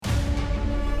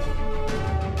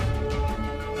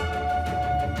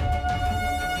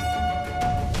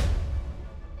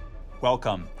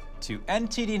Welcome to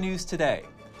NTD News Today.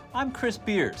 I'm Chris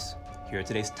Beers. Here are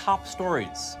today's top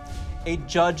stories. A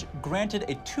judge granted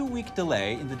a 2-week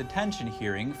delay in the detention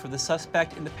hearing for the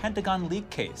suspect in the Pentagon leak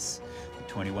case.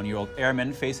 The 21-year-old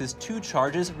airman faces 2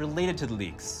 charges related to the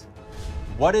leaks.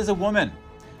 What is a woman?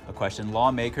 A question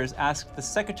lawmakers asked the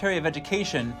Secretary of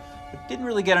Education, but didn't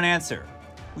really get an answer.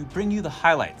 We bring you the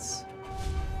highlights.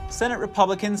 Senate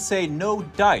Republicans say no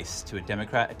dice to a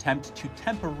Democrat attempt to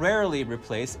temporarily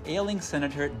replace ailing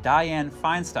Senator Dianne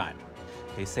Feinstein.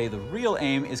 They say the real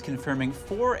aim is confirming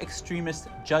 4 extremist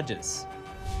judges.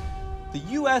 The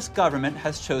U.S. government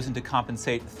has chosen to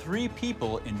compensate 3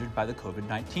 people injured by the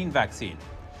COVID-19 vaccine.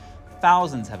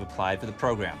 Thousands have applied for the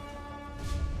program.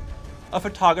 A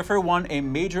photographer won a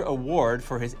major award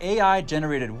for his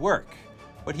AI-generated work,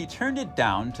 but he turned it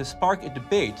down to spark a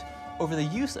debate over the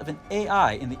use of an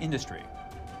AI in the industry.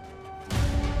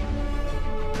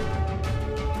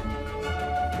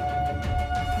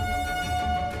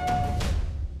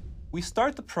 We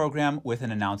start the program with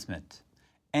an announcement.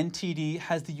 NTD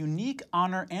has the unique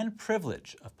honor and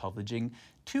privilege of publishing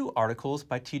 2 articles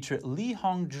by teacher Li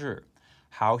Hongzhi,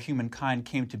 How Humankind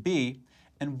Came to Be,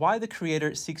 and Why the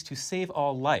Creator Seeks to Save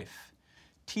All Life.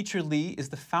 Teacher Li is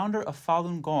the founder of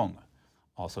Falun Gong,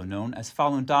 also known as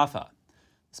Falun Dafa.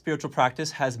 Spiritual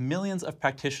practice has millions of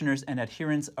practitioners and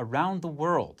adherents around the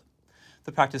world.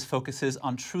 The practice focuses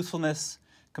on truthfulness,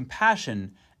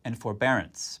 compassion, and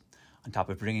forbearance. On top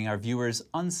of bringing our viewers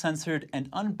uncensored and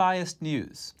unbiased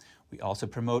news, we also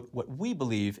promote what we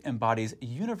believe embodies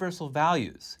universal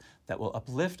values that will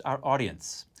uplift our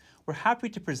audience. We're happy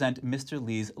to present Mr.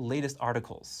 Li's latest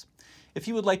articles. If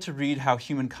you would like to read How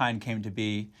Humankind Came to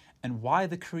Be and Why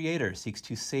the Creator Seeks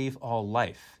to Save All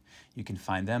Life, you can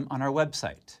find them on our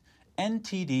website,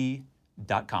 ntd.com.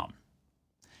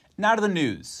 Now to the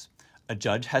news. A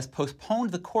judge has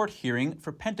postponed the court hearing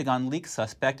for Pentagon leak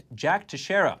suspect Jack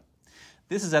Teixeira.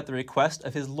 This is at the request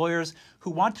of his lawyers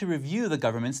who want to review the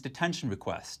government's detention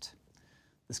request.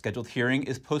 The scheduled hearing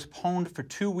is postponed for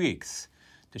 2 weeks.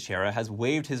 Teixeira has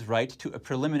waived his right to a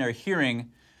preliminary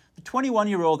hearing. The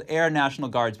 21-year-old Air National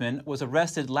Guardsman was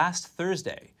arrested last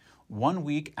Thursday, 1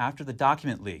 week after the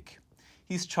document leak.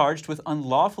 He's charged with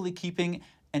unlawfully keeping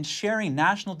and sharing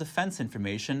national defense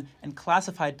information and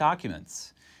classified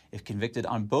documents. If convicted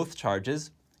on both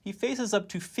charges, he faces up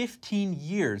to 15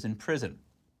 years in prison.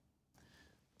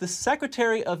 The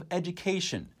Secretary of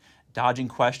Education dodging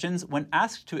questions when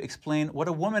asked to explain what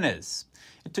a woman is.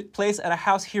 It took place at a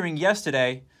House hearing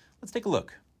yesterday. Let's take a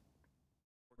look.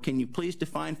 Can you please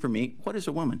define for me, what is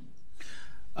a woman?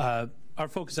 Our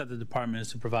focus at the department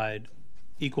is to provide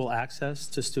equal access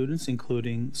to students,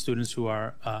 including students who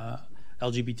are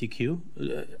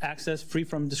LGBTQ, access free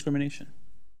from discrimination.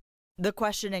 The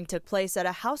questioning took place at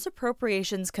a House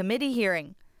Appropriations Committee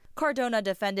hearing. Cardona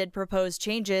defended proposed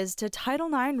changes to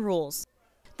Title IX rules.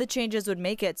 The changes would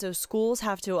make it so schools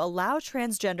have to allow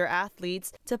transgender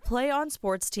athletes to play on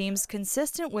sports teams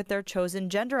consistent with their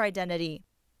chosen gender identity.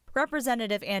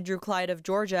 Representative Andrew Clyde of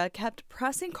Georgia kept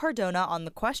pressing Cardona on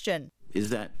the question.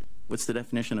 What's the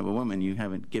definition of a woman? You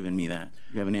haven't given me that.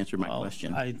 You haven't answered my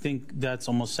question. I think that's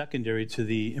almost secondary to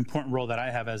the important role that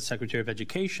I have as Secretary of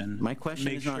Education. My question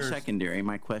is not secondary.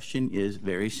 My question is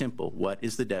very simple. What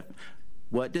does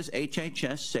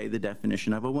HHS say the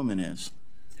definition of a woman is?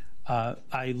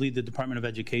 I lead the Department of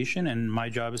Education, and my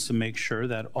job is to make sure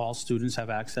that all students have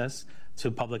access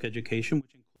to public education.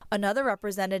 Another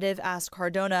representative asked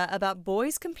Cardona about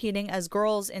boys competing as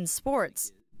girls in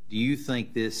sports. Do you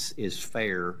think this is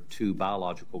fair to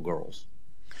biological girls?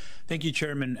 Thank you,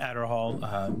 Chairman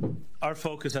Adderhall. Our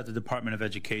focus at the Department of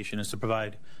Education is to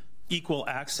provide equal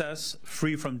access,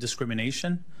 free from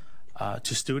discrimination,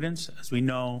 to students. As we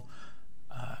know,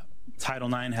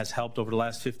 Title IX has helped over the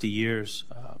last 50 years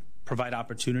provide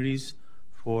opportunities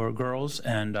for girls,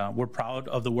 and we're proud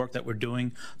of the work that we're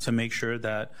doing to make sure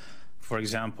that, for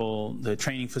example, the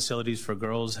training facilities for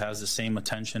girls has the same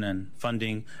attention and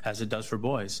funding as it does for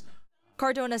boys.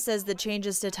 Cardona says the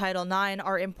changes to Title IX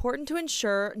are important to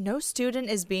ensure no student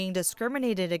is being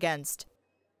discriminated against.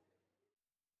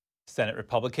 Senate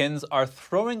Republicans are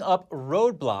throwing up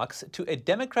roadblocks to a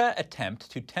Democrat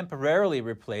attempt to temporarily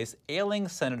replace ailing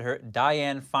Senator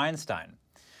Dianne Feinstein.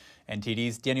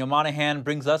 NTD's Daniel Monahan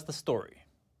brings us the story.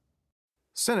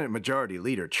 Senate Majority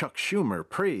Leader Chuck Schumer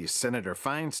praised Senator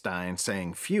Feinstein,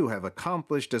 saying few have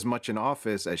accomplished as much in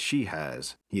office as she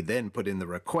has. He then put in the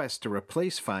request to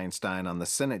replace Feinstein on the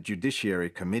Senate Judiciary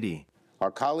Committee.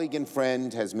 Our colleague and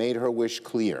friend has made her wish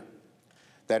clear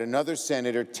that another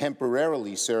senator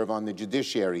temporarily serve on the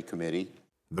Judiciary Committee.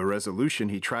 The resolution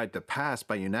he tried to pass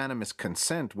by unanimous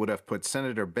consent would have put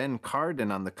Senator Ben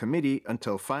Cardin on the committee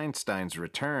until Feinstein's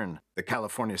return. The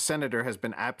California senator has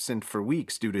been absent for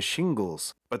weeks due to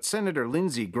shingles, but Senator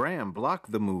Lindsey Graham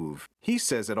blocked the move. He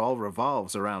says it all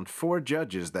revolves around 4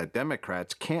 judges that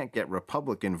Democrats can't get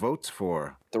Republican votes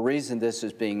for. The reason this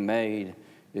is being made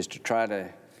is to try to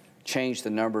change the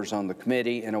numbers on the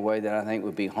committee in a way that I think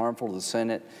would be harmful to the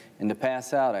Senate and to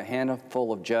pass out a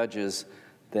handful of judges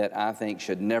that I think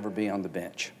should never be on the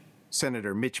bench.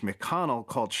 Senator Mitch McConnell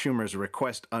called Schumer's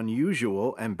request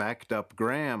unusual and backed up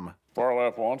Graham. Far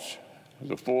left wants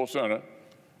the full Senate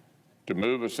to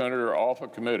move a senator off a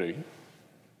committee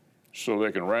so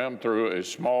they can ram through a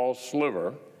small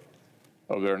sliver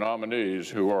of their nominees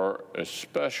who are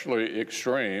especially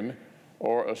extreme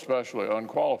or especially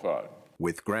unqualified.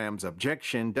 With Graham's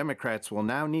objection, Democrats will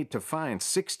now need to find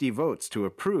 60 votes to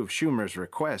approve Schumer's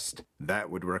request. That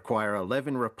would require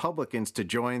 11 Republicans to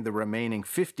join the remaining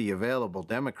 50 available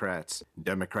Democrats.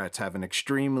 Democrats have an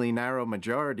extremely narrow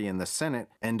majority in the Senate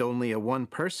and only a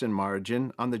one-person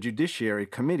margin on the Judiciary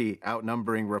Committee,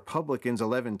 outnumbering Republicans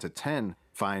 11 to 10.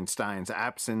 Feinstein's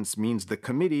absence means the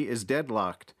committee is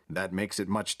deadlocked. That makes it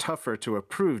much tougher to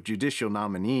approve judicial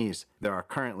nominees. There are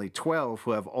currently 12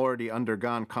 who have already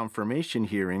undergone confirmation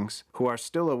hearings who are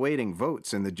still awaiting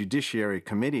votes in the Judiciary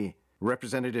Committee.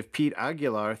 Representative Pete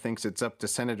Aguilar thinks it's up to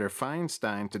Senator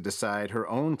Feinstein to decide her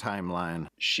own timeline.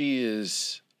 She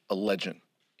is a legend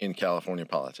in California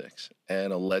politics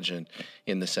and a legend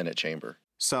in the Senate chamber.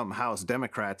 Some House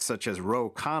Democrats, such as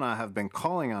Ro Khanna, have been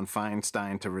calling on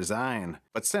Feinstein to resign.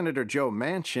 But Senator Joe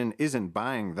Manchin isn't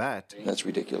buying that. That's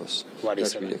ridiculous.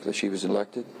 That's ridiculous. She was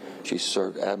elected. She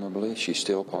served admirably. She's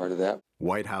still part of that.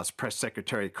 White House Press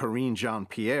Secretary Karine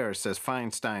Jean-Pierre says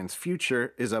Feinstein's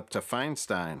future is up to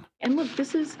Feinstein. And look,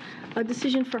 this is a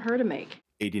decision for her to make.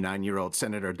 89-year-old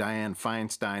Senator Dianne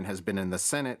Feinstein has been in the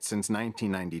Senate since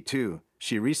 1992.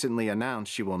 She recently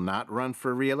announced she will not run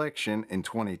for re-election in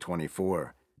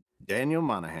 2024. Daniel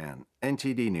Monahan,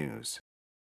 NTD News.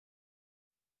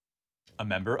 A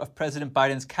member of President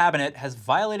Biden's cabinet has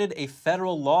violated a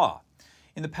federal law.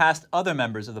 In the past, other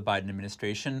members of the Biden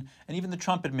administration and even the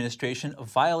Trump administration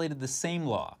violated the same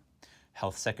law.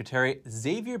 Health Secretary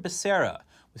Xavier Becerra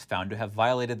was found to have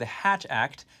violated the Hatch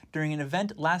Act during an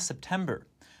event last September.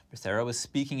 Becerra was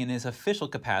speaking in his official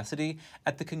capacity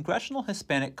at the Congressional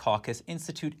Hispanic Caucus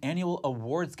Institute Annual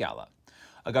Awards Gala.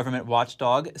 A government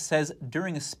watchdog says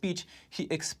during a speech he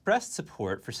expressed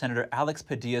support for Senator Alex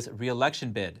Padilla's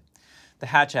re-election bid. The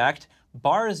Hatch Act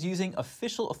bars using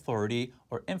official authority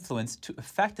or influence to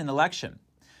effect an election.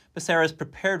 Becerra's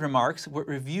prepared remarks were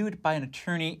reviewed by an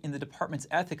attorney in the department's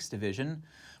ethics division,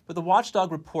 but the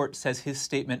watchdog report says his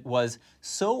statement was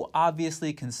so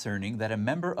obviously concerning that a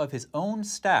member of his own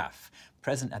staff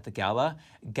present at the gala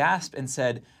gasped and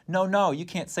said, "No, you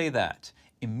can't say that,"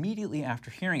 immediately after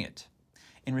hearing it.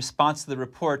 In response to the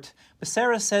report,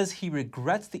 Becerra says he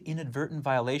regrets the inadvertent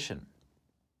violation.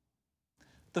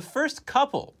 The first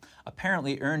couple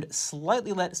apparently earned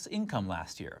slightly less income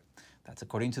last year. That's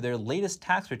according to their latest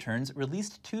tax returns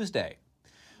released Tuesday.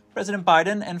 President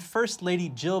Biden and First Lady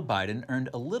Jill Biden earned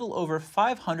a little over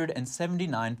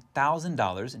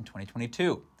 $579,000 in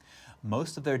 2022.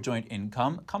 Most of their joint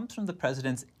income comes from the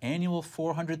president's annual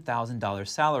 $400,000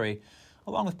 salary,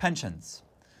 along with pensions.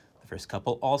 The first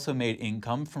couple also made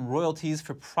income from royalties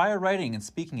for prior writing and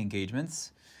speaking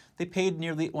engagements. They paid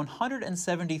nearly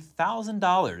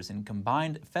 $170,000 in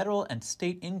combined federal and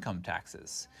state income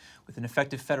taxes, with an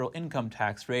effective federal income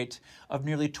tax rate of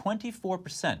nearly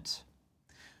 24%.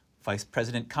 Vice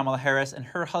President Kamala Harris and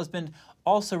her husband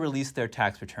also released their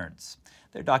tax returns.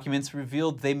 Their documents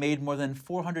revealed they made more than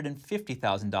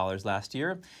 $450,000 last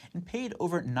year and paid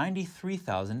over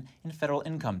 $93,000 in federal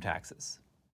income taxes.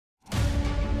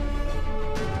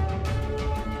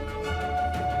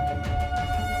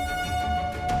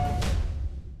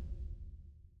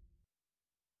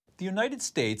 The United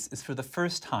States is for the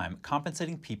first time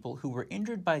compensating people who were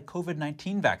injured by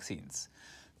COVID-19 vaccines.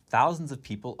 Thousands of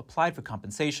people applied for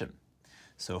compensation.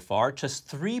 So far, just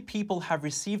 3 people have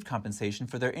received compensation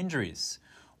for their injuries.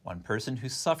 One person who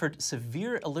suffered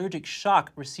severe allergic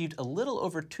shock received a little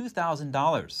over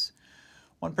 $2,000.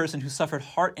 One person who suffered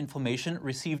heart inflammation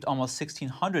received almost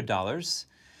 $1,600.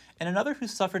 And another who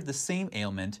suffered the same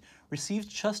ailment received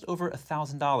just over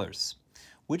 $1,000.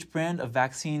 Which brand of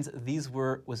vaccines these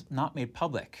were was not made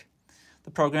public.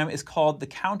 The program is called the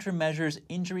Countermeasures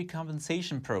Injury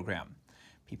Compensation Program.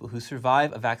 People who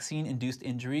survive a vaccine-induced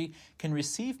injury can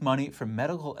receive money for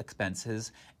medical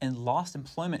expenses and lost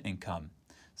employment income.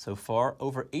 So far,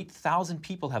 over 8,000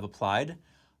 people have applied.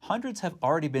 Hundreds have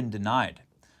already been denied.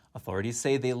 Authorities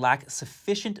say they lack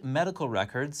sufficient medical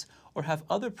records or have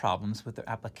other problems with their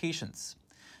applications.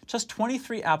 Just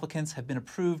 23 applicants have been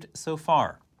approved so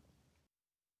far.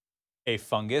 A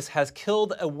fungus has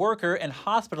killed a worker and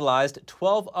hospitalized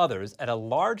 12 others at a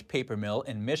large paper mill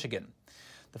in Michigan.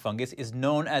 The fungus is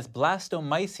known as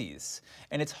blastomyces,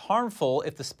 and it's harmful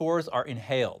if the spores are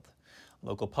inhaled.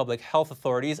 Local public health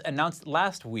authorities announced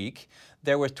last week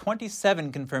there were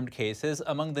 27 confirmed cases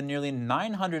among the nearly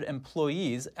 900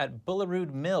 employees at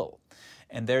Bullerud Mill,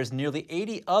 and there's nearly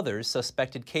 80 others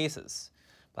suspected cases.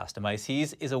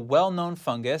 Blastomyces is a well-known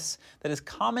fungus that is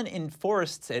common in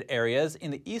forests areas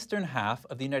in the eastern half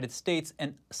of the United States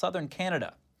and southern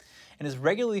Canada, and is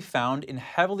regularly found in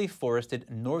heavily forested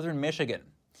northern Michigan.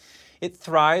 It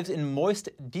thrives in moist,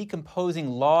 decomposing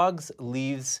logs,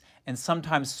 leaves, and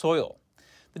sometimes soil.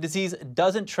 The disease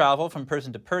doesn't travel from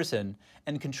person to person,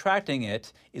 and contracting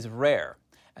it is rare,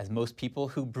 as most people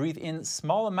who breathe in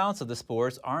small amounts of the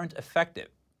spores aren't affected.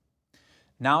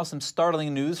 Now some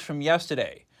startling news from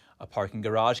yesterday. A parking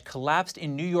garage collapsed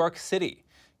in New York City,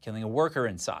 killing a worker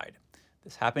inside.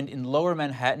 This happened in Lower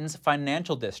Manhattan's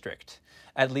financial district.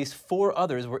 At least 4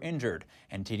 others were injured.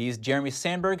 NTD's Jeremy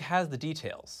Sandberg has the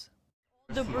details.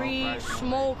 Debris,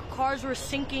 smoke, cars were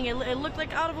sinking. It looked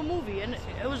like out of a movie, and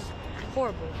it was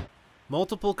horrible.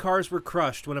 Multiple cars were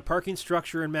crushed when a parking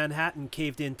structure in Manhattan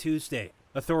caved in Tuesday.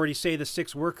 Authorities say the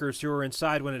 6 workers who were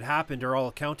inside when it happened are all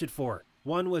accounted for.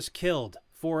 1 was killed.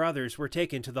 4 others were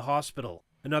taken to the hospital.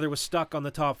 Another was stuck on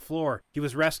the top floor. He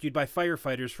was rescued by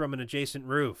firefighters from an adjacent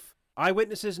roof.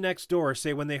 Eyewitnesses next door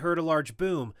say when they heard a large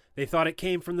boom, they thought it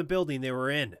came from the building they were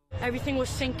in. Everything was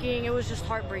sinking. It was just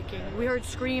heartbreaking. We heard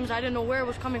screams. I didn't know where it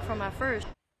was coming from at first.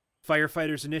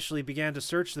 Firefighters initially began to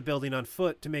search the building on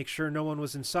foot to make sure no one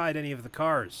was inside any of the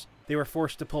cars. They were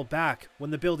forced to pull back when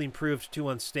the building proved too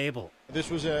unstable. This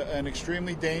was an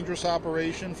extremely dangerous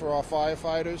operation for our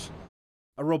firefighters.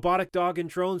 A robotic dog and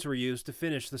drones were used to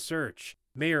finish the search.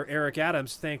 Mayor Eric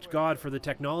Adams thanked God for the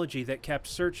technology that kept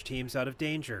search teams out of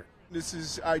danger. This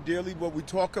is ideally what we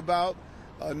talk about,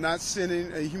 not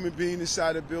sending a human being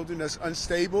inside a building that's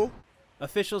unstable.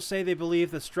 Officials say they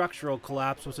believe the structural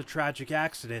collapse was a tragic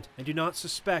accident and do not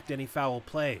suspect any foul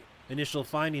play. Initial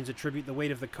findings attribute the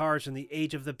weight of the cars and the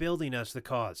age of the building as the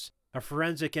cause. A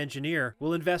forensic engineer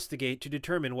will investigate to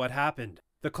determine what happened.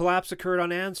 The collapse occurred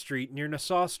on Ann Street near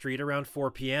Nassau Street around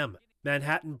 4 p.m.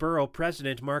 Manhattan Borough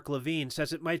President Mark Levine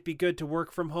says it might be good to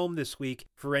work from home this week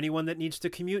for anyone that needs to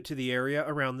commute to the area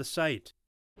around the site.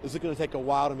 This is going to take a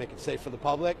while to make it safe for the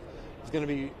public. There's going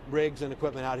to be rigs and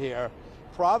equipment out here,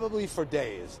 probably for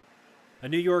days. A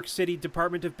New York City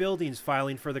Department of Buildings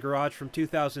filing for the garage from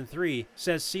 2003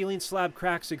 says ceiling slab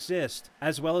cracks exist,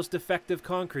 as well as defective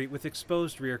concrete with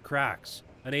exposed rear cracks.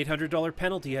 An $800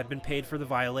 penalty had been paid for the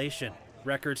violation.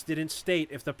 Records didn't state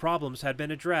if the problems had been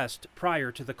addressed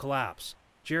prior to the collapse.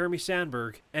 Jeremy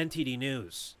Sandberg, NTD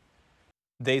News.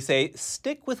 They say,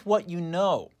 stick with what you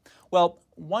know. Well,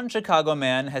 one Chicago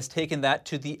man has taken that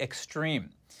to the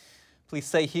extreme. Police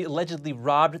say he allegedly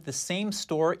robbed the same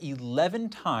store 11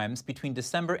 times between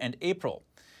December and April.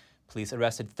 Police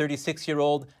arrested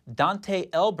 36-year-old Dante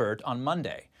Elbert on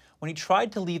Monday when he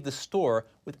tried to leave the store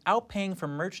without paying for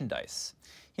merchandise.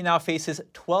 He now faces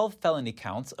 12 felony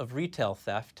counts of retail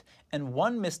theft and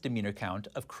 1 misdemeanor count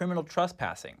of criminal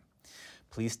trespassing.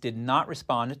 Police did not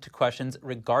respond to questions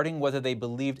regarding whether they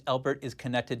believed Elbert is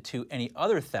connected to any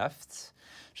other thefts.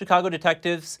 Chicago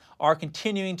detectives are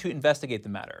continuing to investigate the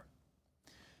matter.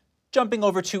 Jumping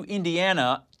over to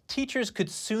Indiana, teachers could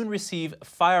soon receive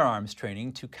firearms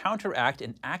training to counteract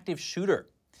an active shooter.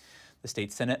 The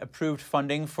state Senate approved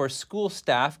funding for school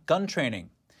staff gun training.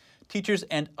 Teachers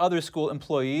and other school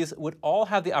employees would all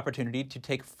have the opportunity to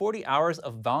take 40 hours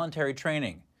of voluntary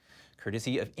training,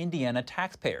 courtesy of Indiana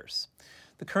taxpayers.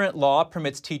 The current law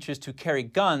permits teachers to carry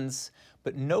guns,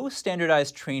 but no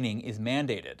standardized training is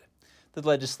mandated. The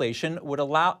legislation would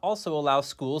also allow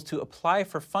schools to apply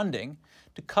for funding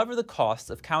to cover the costs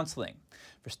of counseling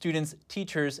for students,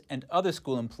 teachers, and other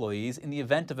school employees in the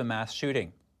event of a mass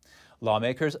shooting.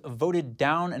 Lawmakers voted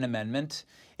down an amendment.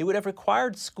 It would have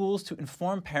required schools to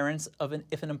inform parents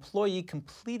if an employee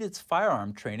completed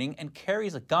firearm training and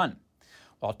carries a gun.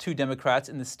 While 2 Democrats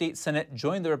in the state Senate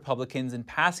joined the Republicans in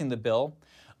passing the bill,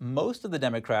 most of the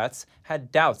Democrats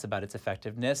had doubts about its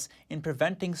effectiveness in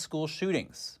preventing school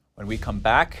shootings. When we come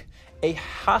back, a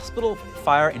hospital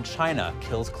fire in China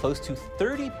kills close to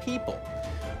 30 people.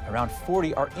 Around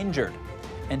 40 are injured,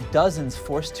 and dozens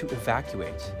forced to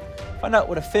evacuate. Find out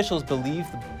what officials believe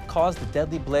caused the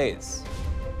deadly blaze.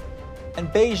 And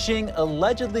Beijing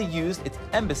allegedly used its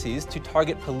embassies to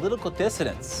target political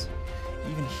dissidents,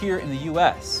 even here in the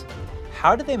U.S.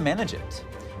 how did they manage it?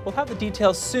 We'll have the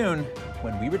details soon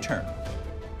when we return.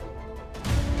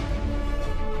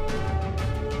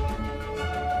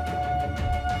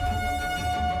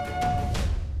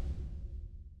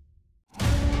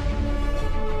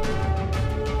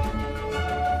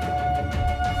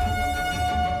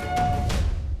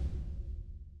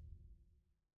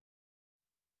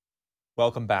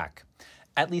 Welcome back.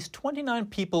 At least 29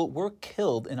 people were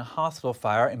killed in a hospital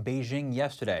fire in Beijing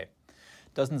yesterday.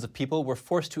 Dozens of people were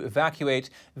forced to evacuate.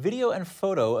 Video and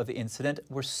photo of the incident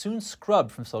were soon scrubbed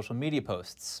from social media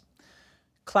posts.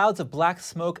 Clouds of black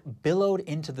smoke billowed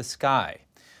into the sky.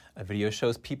 A video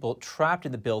shows people trapped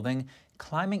in the building,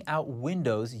 climbing out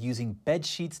windows using bed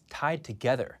sheets tied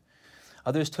together.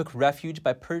 Others took refuge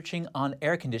by perching on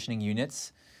air conditioning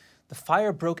units. The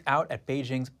fire broke out at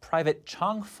Beijing's private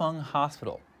Changfeng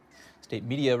Hospital. State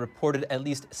media reported at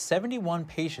least 71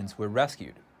 patients were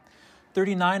rescued.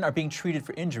 39 are being treated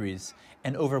for injuries,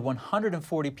 and over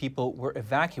 140 people were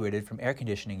evacuated from air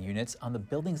conditioning units on the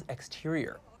building's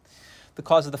exterior. The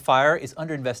cause of the fire is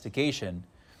under investigation.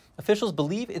 Officials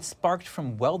believe it sparked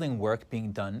from welding work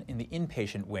being done in the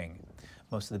inpatient wing.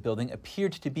 Most of the building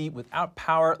appeared to be without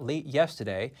power late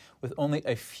yesterday, with only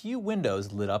a few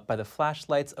windows lit up by the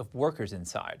flashlights of workers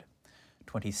inside.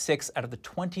 26 out of the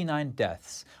 29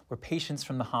 deaths were patients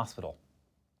from the hospital.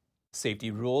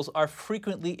 Safety rules are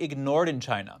frequently ignored in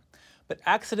China, but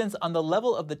accidents on the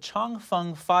level of the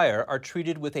Changfeng fire are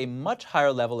treated with a much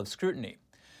higher level of scrutiny.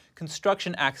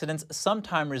 Construction accidents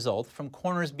sometimes result from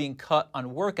corners being cut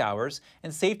on work hours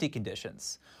and safety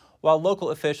conditions, while local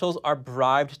officials are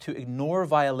bribed to ignore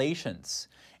violations.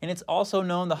 And it's also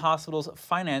known the hospital's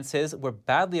finances were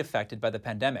badly affected by the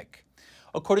pandemic.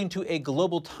 According to a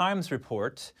Global Times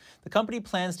report, the company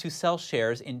plans to sell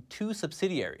shares in 2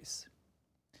 subsidiaries.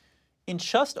 In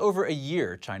just over a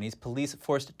year, Chinese police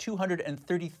forced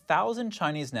 230,000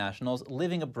 Chinese nationals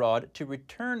living abroad to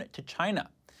return to China.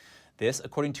 This,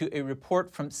 according to a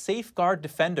report from Safeguard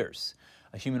Defenders,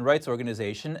 a human rights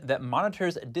organization that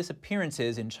monitors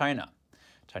disappearances in China.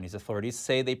 Chinese authorities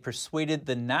say they persuaded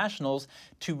the nationals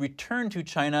to return to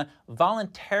China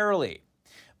voluntarily.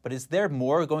 But is there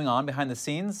more going on behind the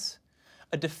scenes?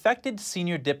 A defected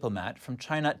senior diplomat from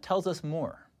China tells us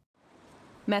more.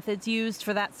 Methods used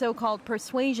for that so-called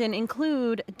persuasion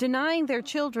include denying their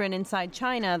children inside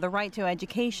China the right to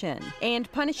education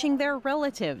and punishing their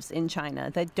relatives in China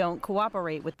that don't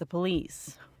cooperate with the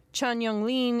police. Chen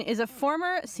Yonglin is a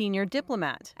former senior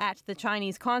diplomat at the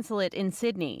Chinese consulate in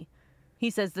Sydney. He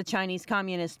says the Chinese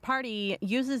Communist Party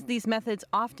uses these methods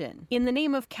often in the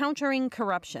name of countering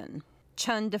corruption.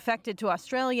 Chen defected to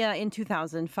Australia in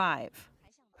 2005.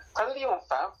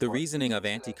 The reasoning of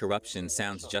anti-corruption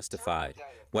sounds justified.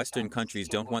 Western countries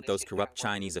don't want those corrupt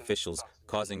Chinese officials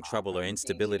causing trouble or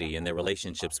instability in their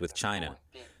relationships with China.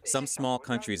 Some small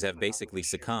countries have basically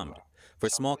succumbed. For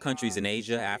small countries in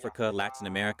Asia, Africa, Latin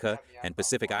America, and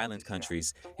Pacific Island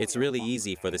countries, it's really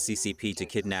easy for the CCP to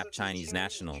kidnap Chinese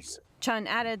nationals. Chen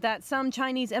added that some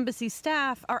Chinese embassy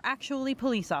staff are actually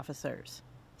police officers,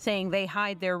 saying they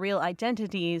hide their real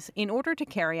identities in order to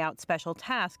carry out special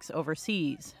tasks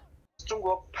overseas.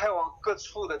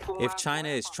 If China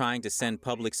is trying to send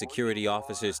public security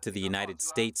officers to the United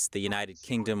States, the United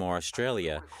Kingdom, or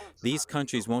Australia, these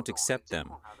countries won't accept them.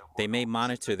 They may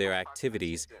monitor their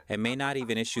activities and may not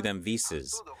even issue them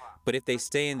visas. But if they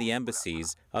stay in the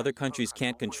embassies, other countries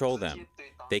can't control them.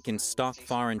 They can stalk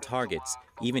foreign targets,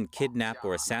 even kidnap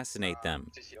or assassinate them.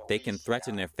 They can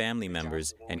threaten their family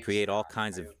members and create all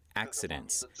kinds of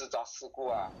accidents.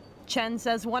 Chen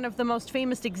says one of the most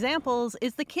famous examples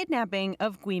is the kidnapping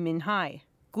of Gui Minhai.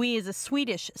 Gui is a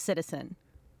Swedish citizen.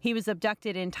 He was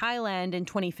abducted in Thailand in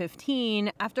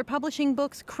 2015 after publishing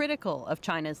books critical of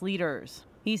China's leaders.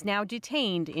 He's now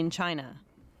detained in China.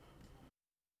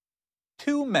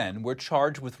 2 men were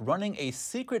charged with running a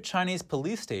secret Chinese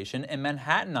police station in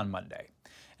Manhattan on Monday.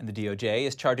 And the DOJ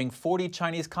is charging 40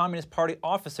 Chinese Communist Party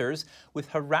officers with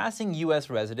harassing U.S.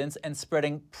 residents and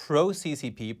spreading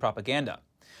pro-CCP propaganda.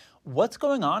 What's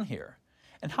going on here?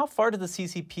 And how far did the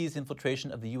CCP's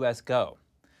infiltration of the U.S. go?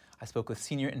 I spoke with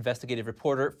senior investigative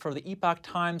reporter for the Epoch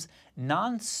Times,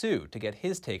 Nan Su, to get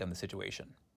his take on the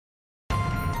situation.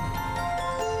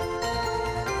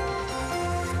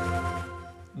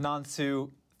 Nan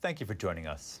Su, thank you for joining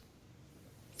us.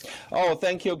 Oh,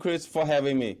 thank you, Chris, for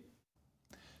having me.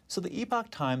 So the Epoch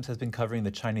Times has been covering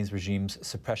the Chinese regime's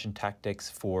suppression tactics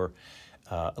for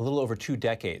a little over 2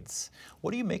 decades.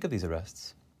 What do you make of these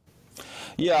arrests?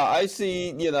 Yeah, I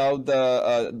see,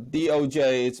 the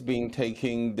DOJ is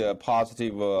taking the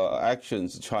positive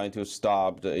actions trying to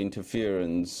stop the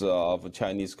interference of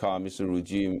Chinese Communist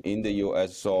regime in the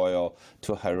U.S. soil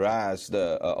to harass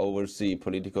the overseas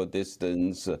political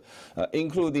dissidents,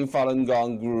 including Falun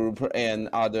Gong group and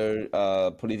other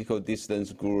political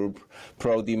dissidents group,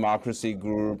 pro-democracy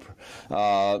group.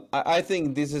 I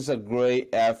think this is a great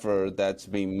effort that's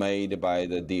being made by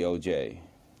the DOJ.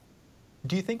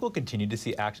 Do you think we'll continue to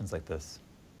see actions like this?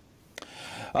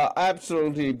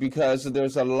 Absolutely, because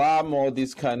there's a lot more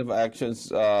these kind of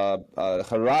actions,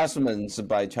 harassments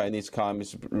by Chinese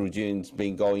Communist regimes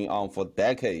been going on for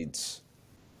decades.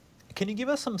 Can you give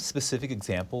us some specific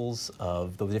examples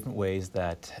of the different ways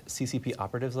that CCP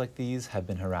operatives like these have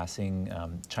been harassing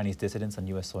Chinese dissidents on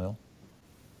U.S. soil?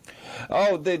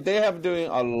 Oh, they have doing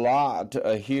a lot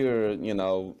here,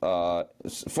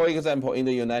 for example, in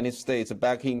the United States,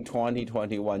 back in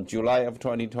 2021, July of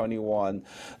 2021,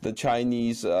 the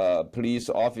Chinese police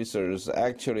officers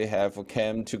actually have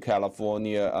come to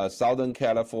California, Southern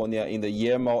California, in the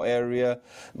Yermo area.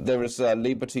 There is a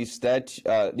Liberty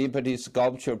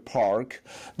Sculpture Park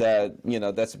that,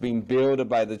 that's been built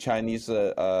by the Chinese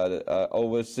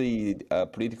overseas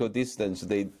political dissidents.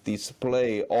 They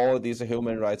display all these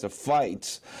human rights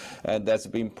fights, and that's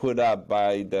been put up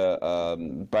by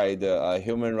the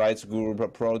human rights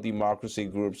group, pro-democracy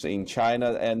groups in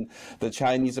China. And the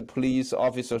Chinese police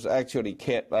officers actually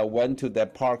went to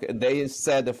that park, and they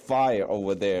set a fire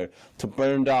over there to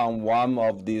burn down one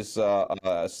of these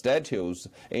statues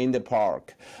in the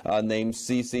park named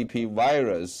CCP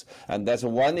Virus. And that's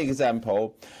one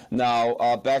example. Now,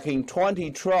 back in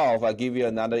 2012, I'll give you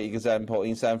another example.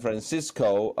 In San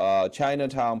Francisco,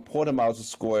 Chinatown, Portsmouth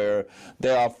Square,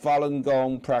 there are Falun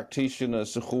Gong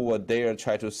practitioners who were there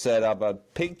trying to set up a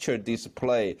picture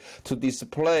display to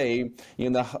display,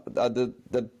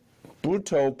 the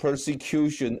brutal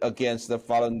persecution against the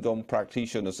Falun Gong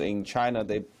practitioners in China.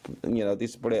 They,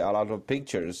 display a lot of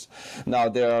pictures. Now,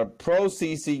 there are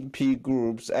pro-CCP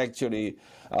groups actually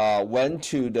went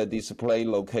to the display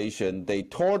location. They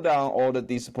tore down all the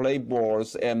display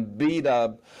boards and beat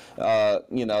up,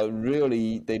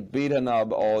 they beaten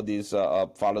up all these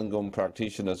Falun Gong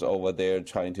practitioners over there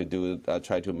trying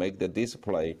to make the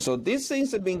display. So these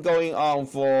things have been going on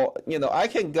for, I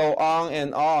can go on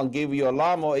and on, give you a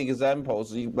lot more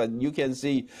examples, but you can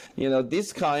see,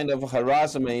 this kind of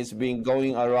harassment is being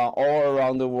going around all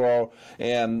around the world,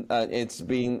 and it's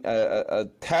been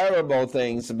terrible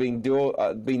things being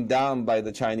done by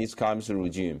the Chinese Communist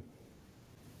regime.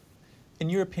 In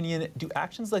your opinion, do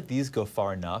actions like these go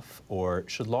far enough, or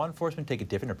should law enforcement take a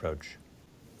different approach?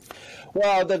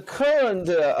 Well, the current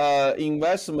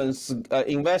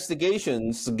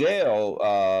investigation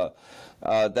scale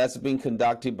that's been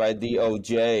conducted by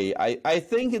DOJ, I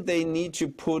think they need to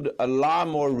put a lot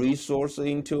more resources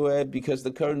into it, because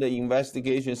the current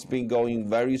investigation has been going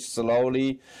very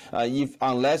slowly.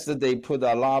 Unless they put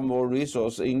a lot more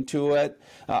resources into it,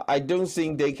 I don't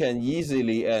think they can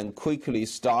easily and quickly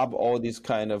stop all these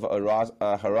kind of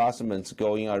harassments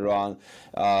going around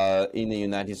in the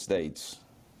United States.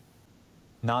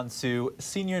 Nan Su,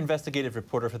 senior investigative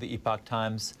reporter for the Epoch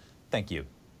Times, thank you.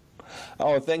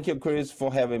 Oh, thank you, Chris,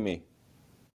 for having me.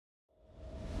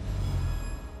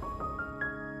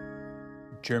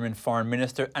 German Foreign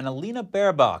Minister Annalena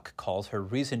Baerbock calls her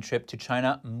recent trip to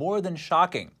China more than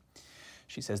shocking.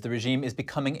 She says the regime is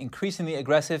becoming increasingly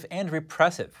aggressive and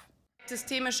repressive.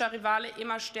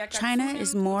 China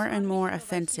is more and more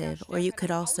offensive, or you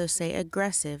could also say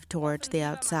aggressive, towards the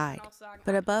outside,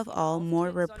 but above all,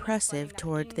 more repressive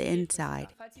toward the inside.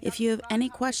 If you have any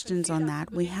questions on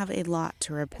that, we have a lot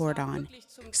to report on.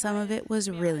 Some of it was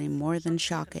really more than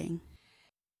shocking.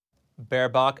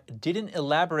 Baerbock didn't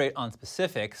elaborate on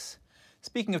specifics.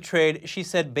 Speaking of trade, she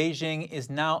said Beijing is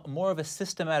now more of a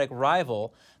systematic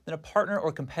rival than a partner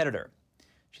or competitor.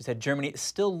 She said Germany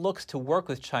still looks to work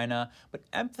with China, but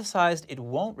emphasized it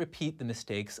won't repeat the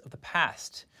mistakes of the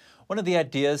past. One of the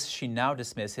ideas she now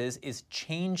dismisses is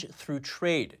change through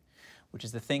trade, which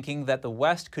is the thinking that the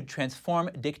West could transform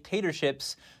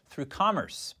dictatorships through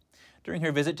commerce. During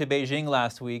her visit to Beijing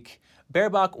last week,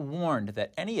 Baerbock warned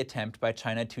that any attempt by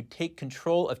China to take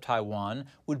control of Taiwan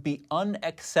would be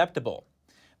unacceptable.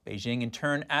 Beijing in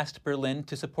turn asked Berlin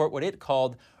to support what it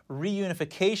called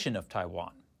reunification of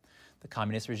Taiwan. The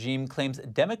communist regime claims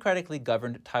democratically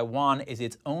governed Taiwan is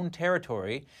its own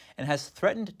territory and has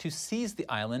threatened to seize the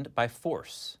island by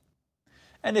force.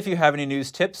 And if you have any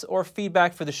news tips or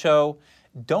feedback for the show,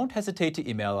 don't hesitate to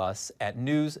email us at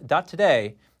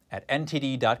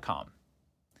news.today@ntd.com.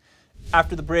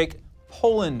 After the break,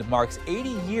 Poland marks 80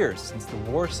 years since the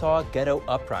Warsaw Ghetto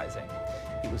Uprising.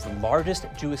 It was the largest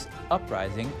Jewish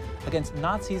uprising against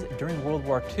Nazis during World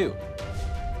War II.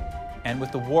 And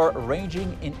with the war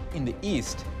raging in the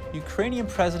east, Ukrainian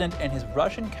president and his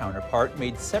Russian counterpart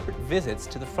made separate visits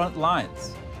to the front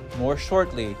lines. More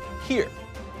shortly, here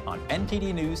on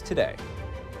NTD News Today.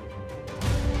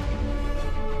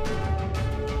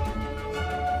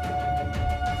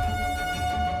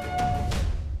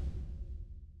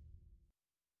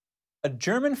 A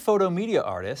German photo media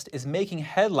artist is making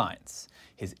headlines.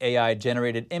 His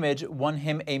AI-generated image won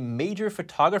him a major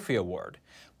photography award,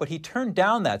 but he turned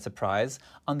down that surprise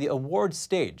on the awards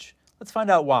stage. Let's find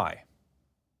out why.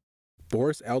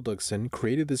 Boris Eldagsen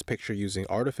created this picture using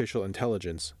artificial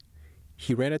intelligence.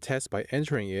 He ran a test by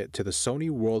entering it to the Sony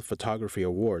World Photography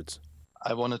Awards.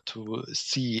 I wanted to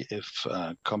see if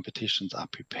competitions are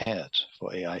prepared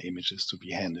for AI images to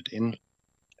be handed in,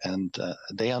 and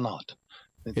they are not.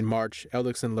 In March,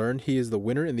 Eldagsen learned he is the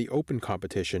winner in the open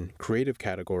competition, creative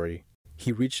category.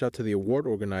 He reached out to the award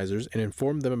organizers and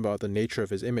informed them about the nature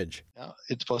of his image.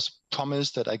 It was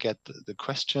promised that I get the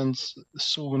questions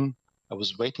soon. I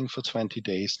was waiting for 20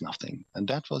 days, nothing. And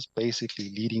that was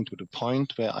basically leading to the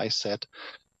point where I said,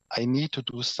 I need to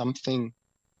do something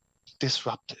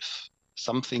disruptive,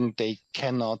 something they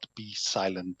cannot be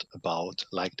silent about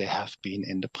like they have been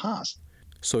in the past.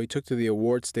 So he took to the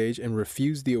award stage and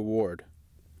refused the award.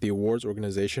 The awards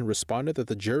organization responded that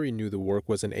the jury knew the work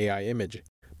was an AI image,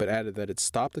 but added that it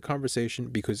stopped the conversation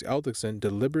because Eldagsen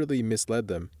deliberately misled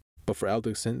them. But for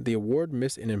Eldagsen, the award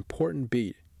missed an important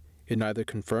beat. It neither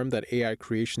confirmed that AI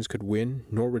creations could win,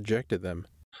 nor rejected them.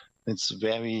 It's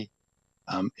very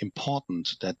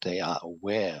important that they are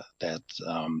aware that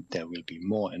there will be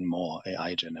more and more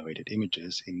AI-generated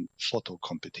images in photo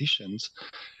competitions,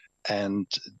 and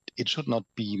it should not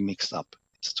be mixed up.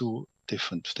 It's two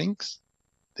different things.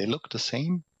 They look the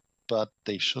same, but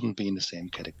they shouldn't be in the same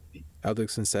category.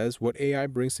 Eldagsen says what AI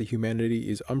brings to humanity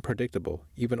is unpredictable,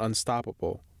 even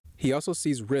unstoppable. He also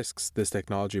sees risks this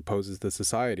technology poses to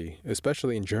society,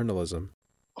 especially in journalism.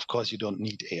 Of course, you don't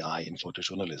need AI in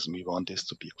photojournalism. We want this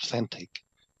to be authentic,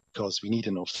 because we need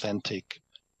an authentic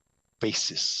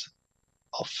basis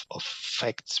of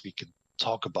facts we can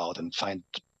talk about and find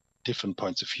different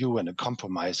points of view and a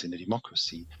compromise in a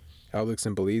democracy.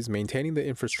 Eldagsen believes maintaining the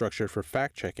infrastructure for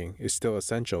fact-checking is still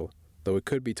essential, though it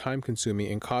could be time-consuming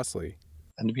and costly.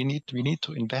 And we need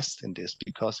to invest in this,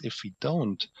 because if we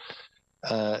don't,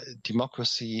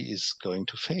 democracy is going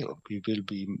to fail. We will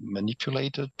be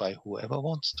manipulated by whoever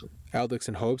wants to.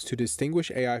 Eldagsen hopes to distinguish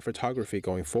AI photography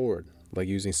going forward, like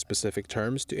using specific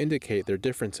terms to indicate their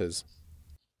differences.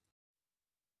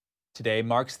 Today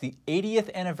marks the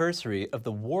 80th anniversary of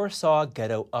the Warsaw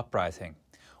Ghetto Uprising,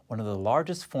 one of the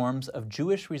largest forms of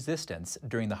Jewish resistance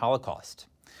during the Holocaust.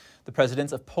 The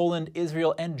presidents of Poland,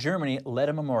 Israel, and Germany led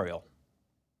a memorial.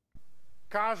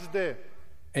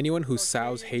 Anyone who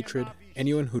sows hatred,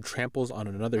 anyone who tramples on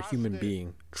another human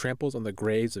being, tramples on the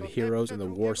graves of heroes in the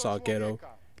Warsaw Ghetto,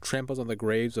 tramples on the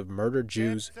graves of murdered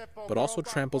Jews, but also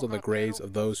tramples on the graves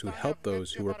of those who helped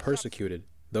those who were persecuted,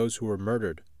 those who were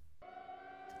murdered.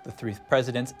 The three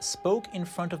presidents spoke in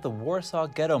front of the Warsaw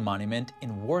Ghetto Monument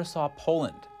in Warsaw,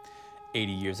 Poland.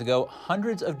 80 years ago,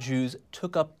 hundreds of Jews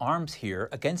took up arms here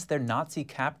against their Nazi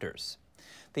captors.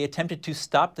 They attempted to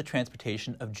stop the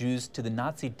transportation of Jews to the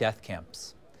Nazi death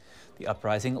camps. The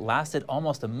uprising lasted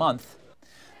almost a month.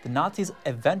 The Nazis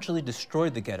eventually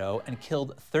destroyed the ghetto and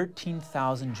killed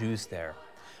 13,000 Jews there.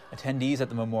 Attendees at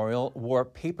the memorial wore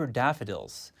paper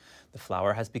daffodils. The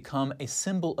flower has become a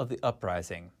symbol of the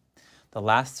uprising. The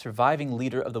last surviving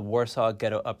leader of the Warsaw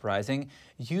Ghetto Uprising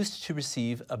used to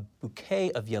receive a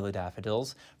bouquet of yellow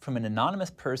daffodils from an anonymous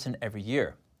person every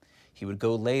year. He would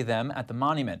go lay them at the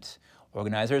monument.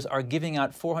 Organizers are giving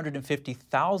out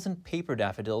 450,000 paper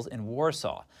daffodils in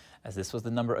Warsaw, as this was the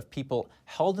number of people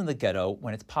held in the ghetto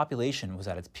when its population was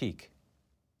at its peak.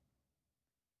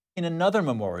 In another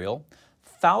memorial,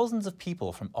 thousands of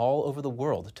people from all over the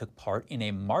world took part in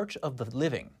a March of the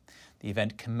Living. The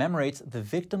event commemorates the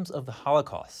victims of the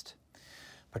Holocaust.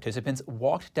 Participants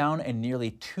walked down a nearly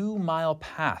 2-mile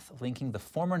path linking the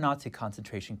former Nazi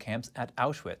concentration camps at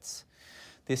Auschwitz.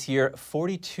 This year,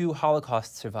 42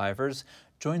 Holocaust survivors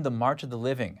joined the March of the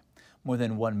Living. More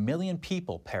than 1 million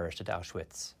people perished at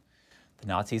Auschwitz. The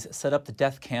Nazis set up the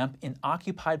death camp in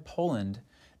occupied Poland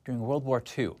during World War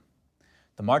II.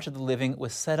 The March of the Living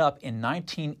was set up in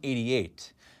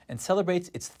 1988 and celebrates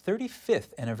its 35th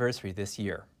anniversary this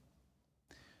year.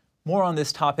 More on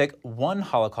this topic, one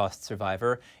Holocaust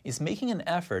survivor is making an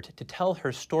effort to tell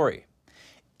her story.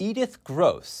 Edith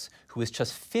Gross, who was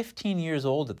just 15 years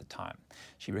old at the time.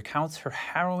 She recounts her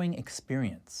harrowing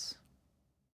experience.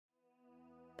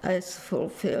 I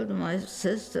fulfilled my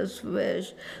sister's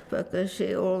wish because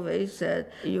she always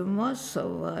said, you must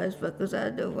survive because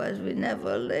otherwise we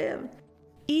never live.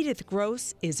 Edith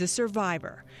Gross is a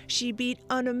survivor. She beat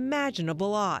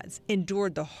unimaginable odds,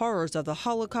 endured the horrors of the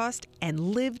Holocaust, and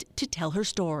lived to tell her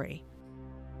story.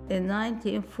 In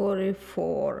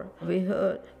 1944, we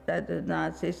heard that the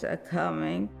Nazis are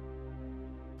coming.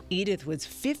 Edith was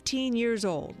 15 years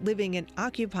old, living in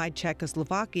occupied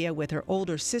Czechoslovakia with her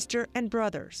older sister and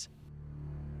brothers.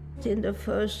 In the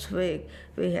first week,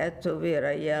 we had to wear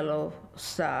a yellow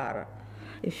star.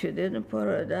 If you didn't put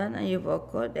it on and you were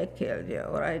caught, they killed you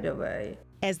right away.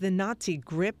 As the Nazi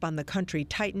grip on the country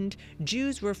tightened,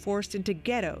 Jews were forced into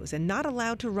ghettos and not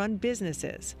allowed to run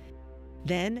businesses.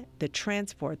 Then the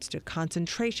transports to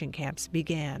concentration camps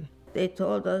began. They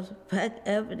told us, pack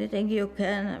everything you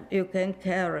can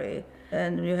carry,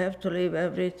 and you have to leave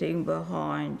everything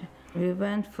behind. We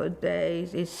went for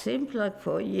days. It seemed like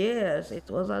for years. It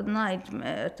was a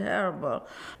nightmare, terrible.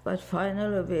 But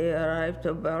finally we arrived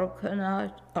at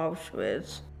Birkenau,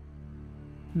 Auschwitz.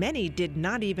 Many did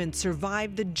not even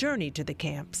survive the journey to the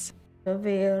camps. When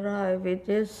we arrived, we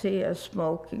did see a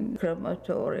smoking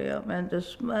crematorium, and the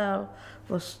smell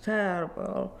was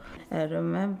terrible. I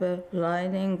remember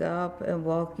lining up and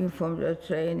walking from the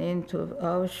train into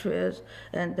Auschwitz,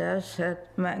 and there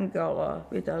sat Mengele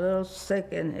with a little stick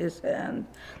in his hand.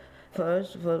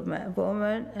 First for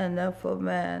woman and then for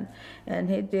man, and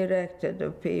he directed the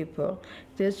people.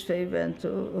 This way went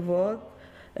to work,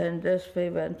 and this way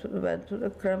went to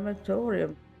the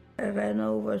crematorium. I ran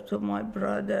over to my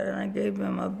brother and I gave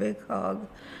him a big hug,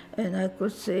 and I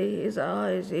could see his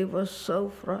eyes. He was so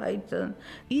frightened.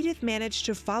 Edith managed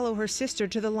to follow her sister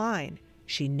to the line.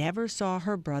 She never saw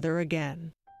her brother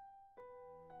again.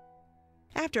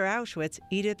 After Auschwitz,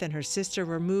 Edith and her sister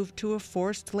were moved to a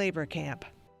forced labor camp.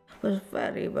 It was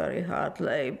very, very hard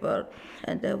labor,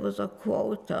 and there was a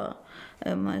quota,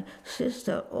 and my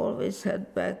sister always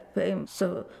had back pain,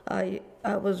 so I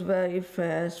was very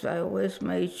fast. I always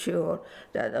made sure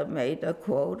that I made a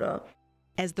quota.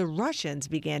 As the Russians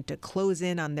began to close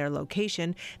in on their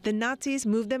location, the Nazis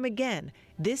moved them again,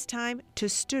 this time to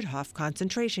Stutthof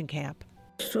concentration camp.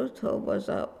 Stutthof was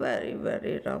a very,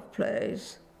 very rough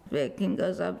place. Waking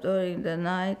us up during the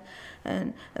night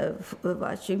and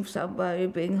watching somebody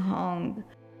being hung.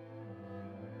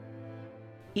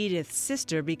 Edith's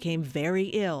sister became very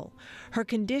ill. Her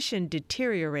condition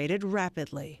deteriorated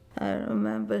rapidly. I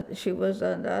remember she was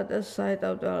on the other side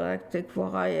of the electric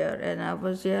wire, and I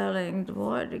was yelling,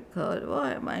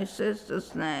 why my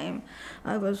sister's name?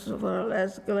 I was for a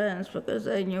last glance because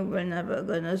I knew we're never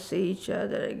going to see each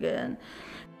other again.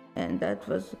 And that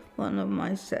was one of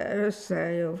my saddest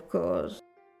days, of course.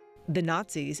 The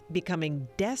Nazis, becoming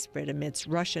desperate amidst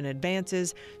Russian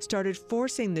advances, started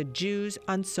forcing the Jews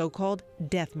on so-called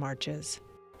death marches.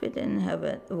 We didn't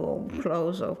have warm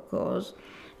clothes, of course,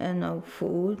 and no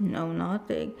food, no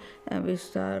nothing. And we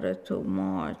started to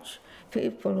march.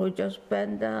 People who just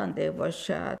bent down, they were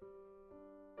shot.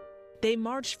 They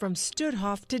marched from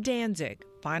Stutthof to Danzig,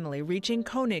 finally reaching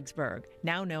Königsberg,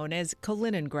 now known as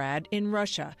Kaliningrad in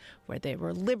Russia, where they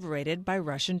were liberated by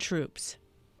Russian troops.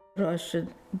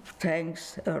 Russian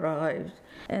tanks arrived,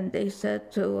 and they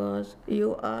said to us,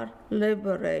 "You are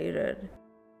liberated."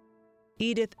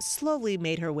 Edith slowly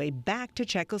made her way back to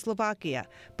Czechoslovakia,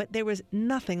 but there was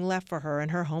nothing left for her in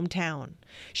her hometown.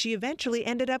 She eventually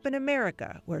ended up in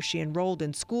America, where she enrolled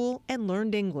in school and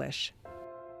learned English.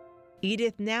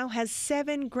 Edith now has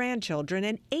 7 grandchildren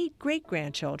and 8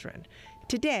 great-grandchildren.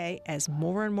 Today, as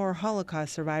more and more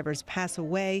Holocaust survivors pass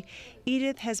away,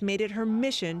 Edith has made it her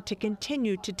mission to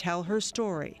continue to tell her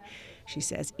story. She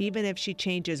says even if she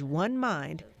changes one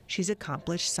mind, she's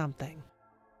accomplished something.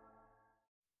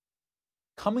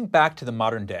 Coming back to the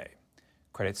modern day,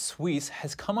 Credit Suisse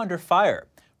has come under fire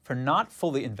for not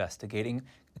fully investigating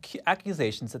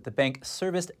accusations that the bank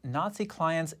serviced Nazi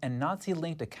clients and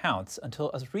Nazi-linked accounts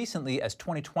until as recently as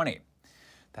 2020.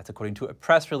 That's according to a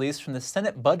press release from the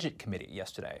Senate Budget Committee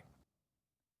yesterday.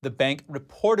 The bank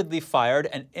reportedly fired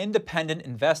an independent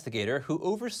investigator who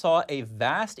oversaw a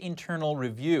vast internal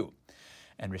review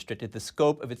and restricted the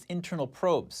scope of its internal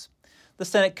probes. The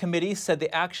Senate committee said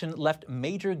the action left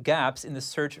major gaps in the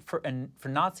search for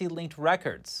Nazi-linked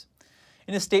records.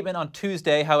 In a statement on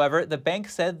Tuesday, however, the bank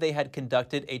said they had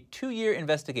conducted a 2-year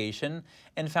investigation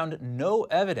and found no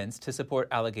evidence to support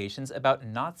allegations about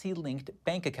Nazi-linked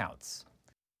bank accounts.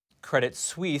 Credit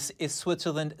Suisse is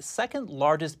Switzerland's second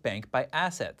largest bank by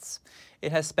assets.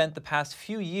 It has spent the past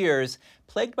few years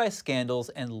plagued by scandals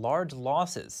and large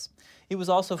losses. It was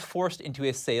also forced into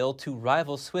a sale to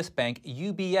rival Swiss bank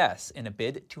UBS in a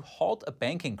bid to halt a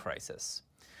banking crisis.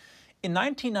 In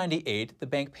 1998, the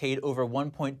bank paid over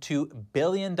 $1.2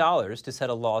 billion to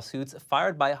settle lawsuits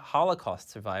fired by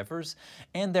Holocaust survivors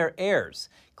and their heirs,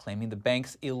 claiming the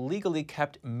banks illegally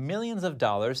kept millions of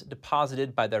dollars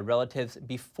deposited by their relatives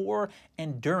before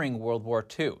and during World War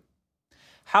II.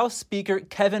 House Speaker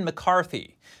Kevin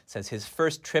McCarthy says his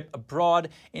first trip abroad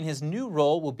in his new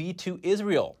role will be to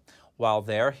Israel. While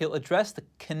there, he'll address the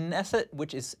Knesset,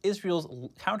 which is Israel's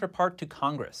counterpart to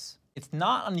Congress. It's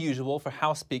not unusual for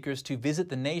House speakers to visit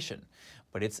the nation,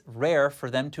 but it's rare for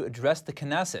them to address the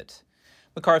Knesset.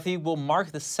 McCarthy will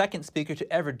mark the second speaker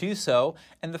to ever do so,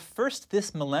 and the first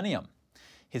this millennium.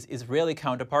 His Israeli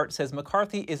counterpart says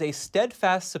McCarthy is a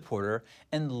steadfast supporter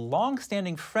and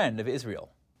long-standing friend of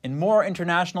Israel. In more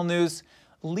international news,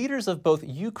 leaders of both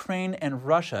Ukraine and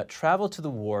Russia traveled to the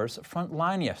war's front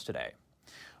line yesterday.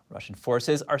 Russian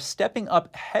forces are stepping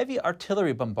up heavy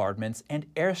artillery bombardments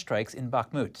and airstrikes in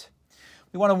Bakhmut.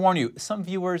 We want to warn you, some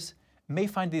viewers may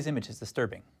find these images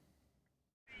disturbing.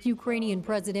 Ukrainian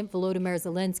President Volodymyr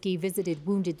Zelenskiy visited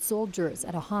wounded soldiers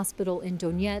at a hospital in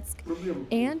Donetsk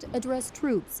and addressed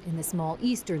troops in the small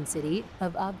eastern city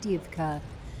of Avdiivka,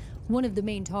 one of the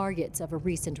main targets of a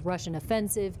recent Russian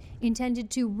offensive intended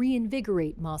to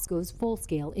reinvigorate Moscow's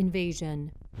full-scale invasion.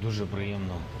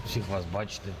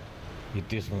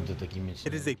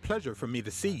 It is a pleasure for me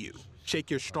to see you,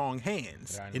 shake your strong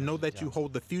hands, and know that you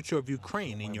hold the future of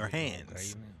Ukraine in your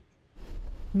hands.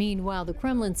 Meanwhile, the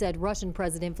Kremlin said Russian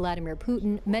President Vladimir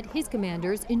Putin met his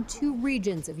commanders in 2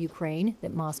 regions of Ukraine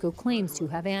that Moscow claims to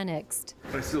have annexed.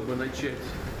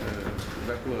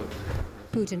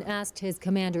 Putin asked his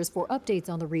commanders for updates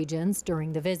on the regions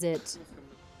during the visit.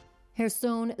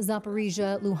 Kherson,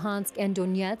 Zaporizhia, Luhansk, and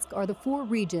Donetsk are the 4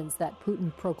 regions that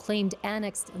Putin proclaimed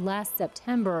annexed last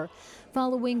September,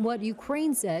 following what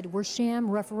Ukraine said were sham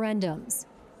referendums.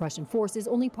 Russian forces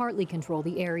only partly control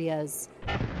the areas.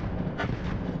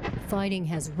 Fighting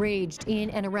has raged in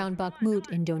and around Bakhmut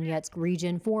in Donetsk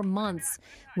region for months,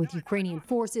 with Ukrainian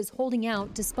forces holding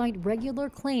out despite regular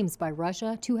claims by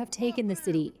Russia to have taken the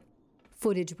city.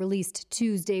 Footage released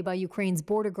Tuesday by Ukraine's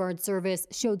border guard service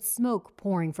showed smoke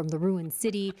pouring from the ruined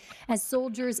city as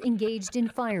soldiers engaged in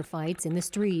firefights in the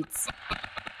streets.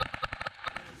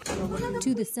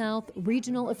 To the south,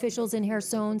 regional officials in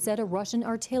Kherson said a Russian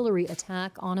artillery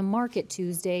attack on a market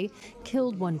Tuesday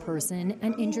killed 1 person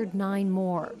and injured 9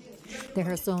 more. The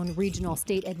Kherson Regional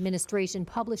State Administration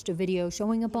published a video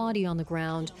showing a body on the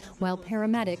ground while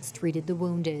paramedics treated the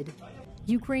wounded.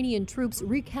 Ukrainian troops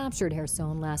recaptured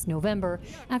Kherson last November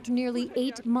after nearly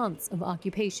 8 months of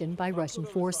occupation by Russian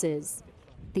forces.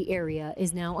 The area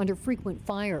is now under frequent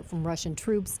fire from Russian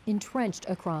troops entrenched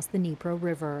across the Dnipro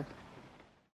River.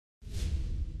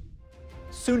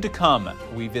 Soon to come,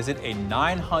 we visit a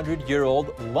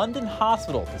 900-year-old London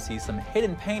hospital to see some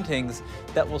hidden paintings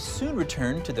that will soon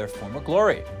return to their former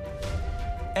glory.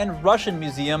 And Russian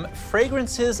museum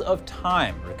Fragrances of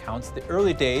Time recounts the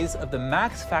early days of the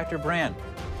Max Factor brand.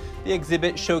 The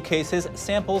exhibit showcases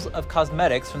samples of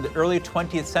cosmetics from the early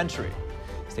 20th century.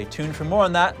 Stay tuned for more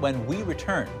on that when we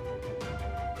return.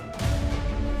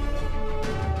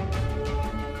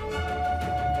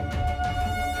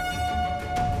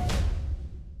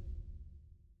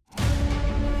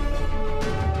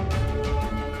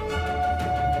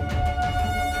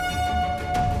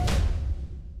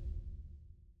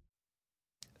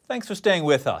 Thanks for staying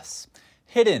with us.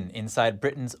 Hidden inside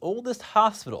Britain's oldest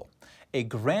hospital, a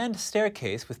grand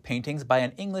staircase with paintings by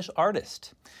an English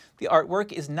artist. The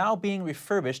artwork is now being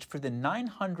refurbished for the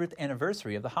 900th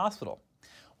anniversary of the hospital.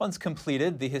 Once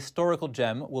completed, the historical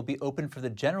gem will be open for the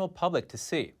general public to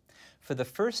see, for the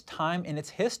first time in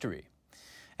its history.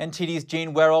 NTD's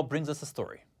Jane Werrell brings us the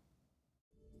story.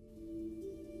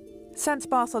 St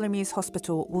Bartholomew's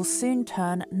Hospital will soon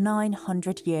turn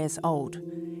 900 years old.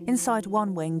 Inside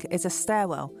one wing is a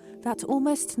stairwell that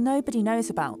almost nobody knows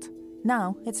about.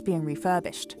 Now it's being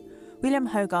refurbished. William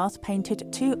Hogarth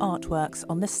painted 2 artworks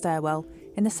on the stairwell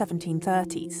in the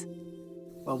 1730s.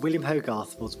 Well, William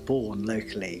Hogarth was born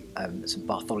locally at St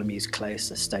Bartholomew's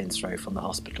Close, a stone's throw from the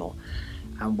hospital.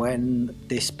 And when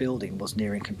this building was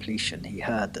nearing completion, he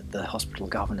heard that the hospital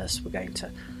governors were going to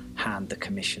hand the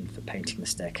commission for painting the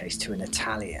staircase to an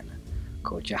Italian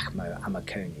called Giacomo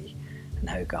Amiconi, and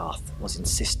Hogarth was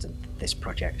insistent that this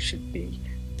project should be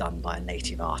done by a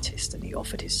native artist, and he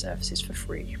offered his services for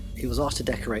free. He was asked to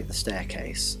decorate the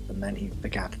staircase, and then he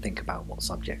began to think about what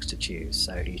subjects to choose.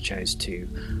 So he chose two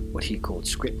what he called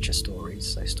scripture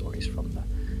stories, so stories from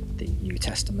the New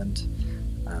Testament,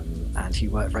 and he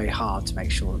worked very hard to make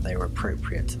sure that they were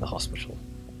appropriate to the hospital.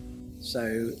 So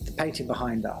the painting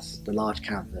behind us, the large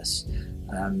canvas,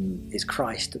 is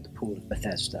Christ at the pool of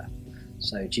Bethesda.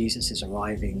 So Jesus is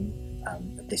arriving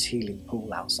at this healing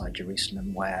pool outside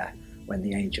Jerusalem, where when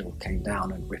the angel came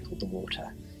down and rippled the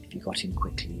water, if you got in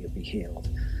quickly, you'd be healed.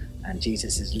 And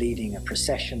Jesus is leading a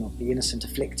procession of the innocent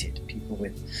afflicted, people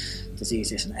with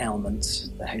diseases and ailments,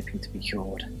 they're hoping to be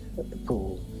cured, at the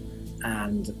pool.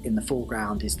 And in the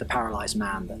foreground is the paralyzed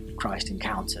man that Christ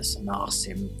encounters and asks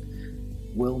him,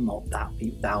 "Will not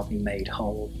thou be made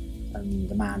whole?" And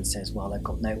the man says, "Well, I've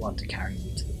got no one to carry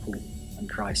me to the pool." And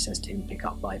Christ says to him, "Pick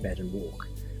up thy bed and walk."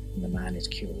 And the man is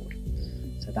cured.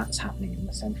 So that's happening in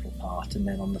the central part. And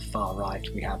then on the far right,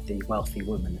 we have the wealthy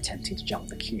woman attempting to jump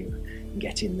the queue and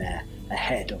get in there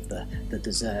ahead of the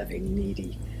deserving,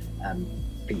 needy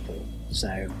people.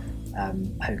 So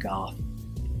Hogarth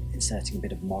inserting a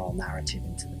bit of moral narrative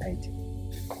into the painting.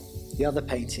 The other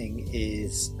painting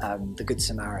is The Good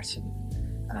Samaritan.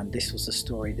 And this was the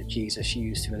story that Jesus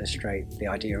used to illustrate the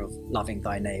idea of loving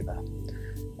thy neighbour.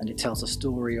 And it tells a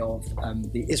story of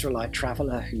the Israelite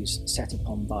traveller who's set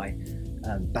upon by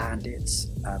bandits.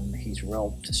 He's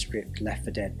robbed, stripped, left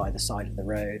for dead by the side of the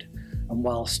road. And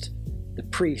whilst the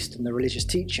priest and the religious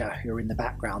teacher who are in the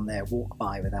background there walk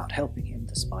by without helping him,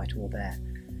 despite all their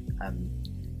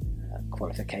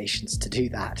qualifications to do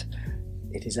that,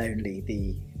 it is only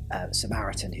the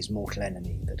Samaritan, his mortal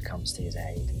enemy, that comes to his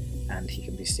aid. And he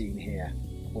can be seen here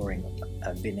pouring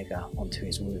vinegar onto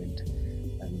his wound.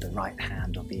 And the right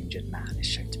hand of the injured man is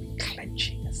shown to be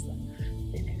clenching as the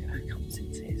vinegar comes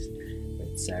into his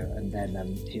wound. So, and then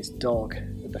his dog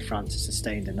at the front has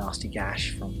sustained a nasty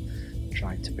gash from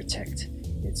trying to protect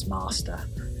its master.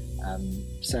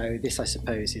 So this, I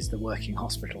suppose, is the working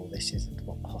hospital. This isn't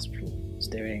what the hospital is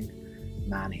doing.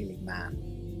 Man healing man.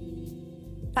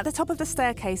 At the top of the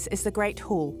staircase is the Great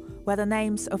Hall, where the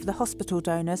names of the hospital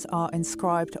donors are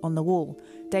inscribed on the wall,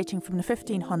 dating from the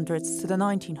 1500s to the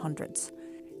 1900s.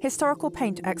 Historical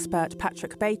paint expert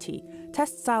Patrick Beatty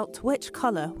tests out which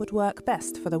colour would work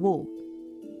best for the wall.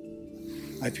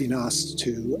 I've been asked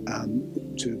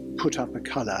to put up a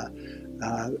colour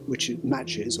which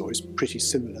matches or is pretty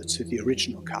similar to the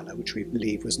original colour, which we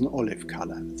believe was an olive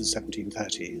colour of the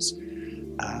 1730s.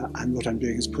 And what I'm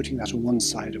doing is putting that on one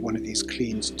side of one of these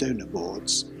cleaned donor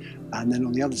boards, and then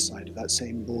on the other side of that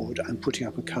same board I'm putting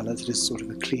up a colour that is sort of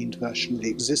a cleaned version of the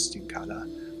existing colour,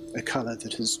 a colour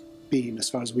that has been, as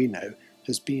far as we know,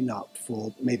 has been up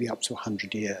for maybe up to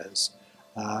 100 years.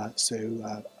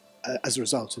 So as a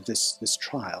result of this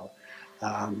trial,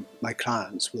 my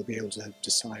clients will be able to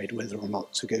decide whether or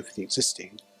not to go for the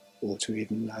existing, or to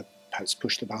even perhaps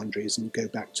push the boundaries and go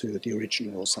back to the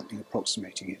original or something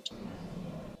approximating it.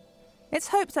 It's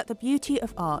hoped that the beauty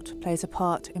of art plays a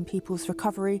part in people's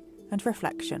recovery and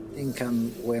reflection. I think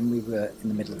when we were in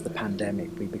the middle of the pandemic,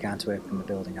 we began to open the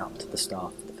building up to the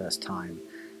staff for the first time.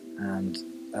 And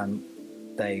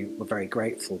they were very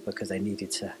grateful because they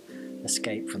needed to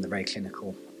escape from the very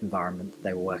clinical environment that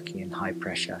they were working in, high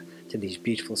pressure, to these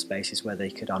beautiful spaces where they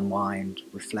could unwind,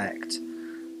 reflect.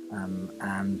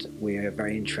 And we're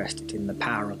very interested in the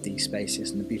power of these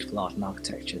spaces and the beautiful art and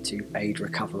architecture to aid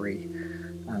recovery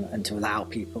and to allow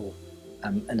people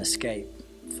an escape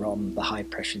from the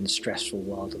high-pressure and stressful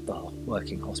world of the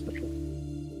working hospital.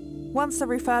 Once the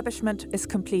refurbishment is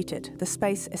completed, the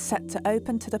space is set to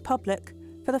open to the public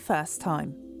for the first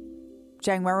time.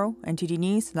 Jane Worrell, NTD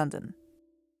News, London.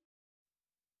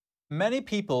 Many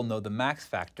people know the Max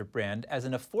Factor brand as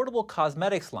an affordable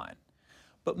cosmetics line,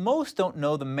 but most don't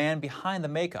know the man behind the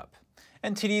makeup.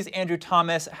 NTD's Andrew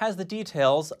Thomas has the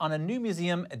details on a new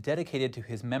museum dedicated to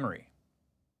his memory.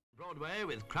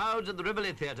 With crowds at the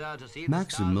Rivoli Theatre to see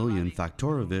Maximilian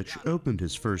Faktorovich opened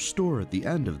his first store at the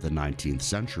end of the 19th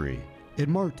century. It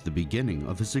marked the beginning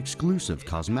of his exclusive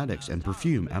cosmetics and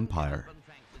perfume empire.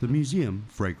 The museum,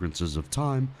 Fragrances of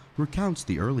Time, recounts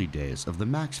the early days of the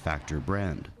Max Factor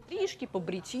brand.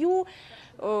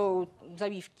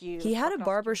 He had a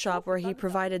barber shop where he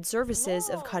provided services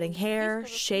of cutting hair,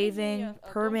 shaving,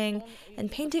 perming, and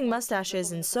painting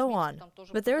mustaches and so on.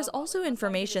 But there is also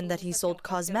information that he sold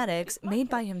cosmetics made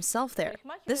by himself there.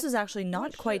 This is actually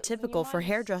not quite typical for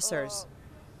hairdressers.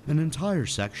 An entire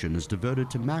section is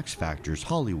devoted to Max Factor's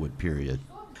Hollywood period.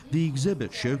 The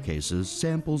exhibit showcases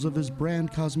samples of his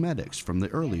brand cosmetics from the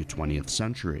early 20th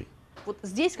century.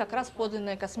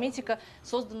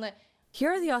 Here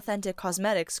are the authentic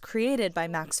cosmetics created by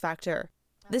Max Factor.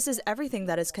 This is everything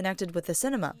that is connected with the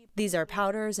cinema. These are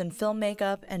powders and film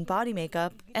makeup and body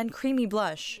makeup and creamy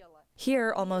blush.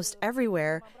 Here, almost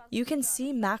everywhere, you can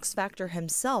see Max Factor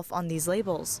himself on these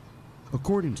labels.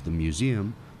 According to the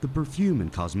museum, the perfume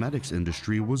and cosmetics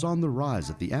industry was on the rise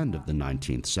at the end of the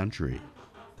 19th century.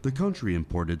 The country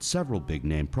imported several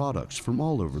big-name products from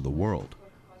all over the world.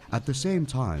 At the same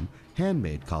time,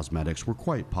 handmade cosmetics were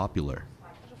quite popular.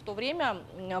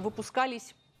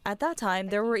 At that time,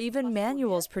 there were even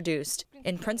manuals produced.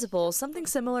 In principle, something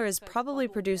similar is probably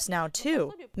produced now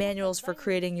too. Manuals for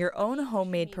creating your own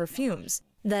homemade perfumes.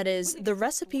 That is, the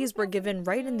recipes were given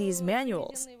right in these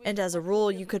manuals, and as a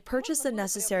rule, you could purchase the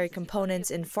necessary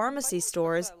components in pharmacy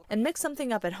stores and mix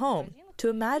something up at home, to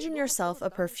imagine yourself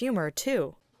a perfumer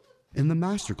too. In the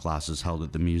master classes held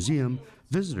at the museum,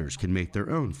 visitors can make their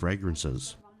own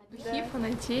fragrances.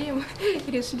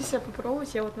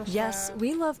 Yes,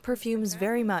 we love perfumes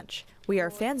very much. We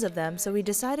are fans of them, so we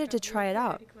decided to try it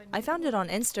out. I found it on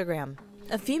Instagram.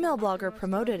 A female blogger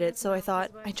promoted it, so I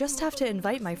thought, I just have to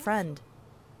invite my friend.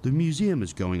 The museum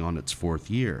is going on its 4th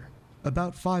year.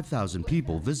 About 5,000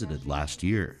 people visited last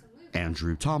year.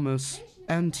 Andrew Thomas,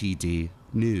 NTD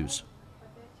News.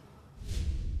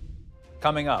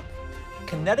 Coming up,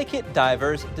 Connecticut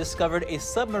divers discovered a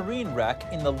submarine wreck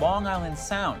in the Long Island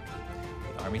Sound.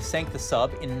 The Army sank the sub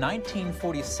in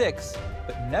 1946,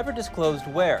 but never disclosed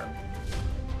where.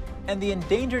 And the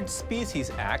Endangered Species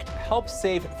Act helps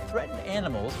save threatened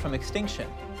animals from extinction.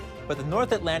 But the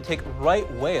North Atlantic right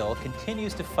whale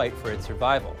continues to fight for its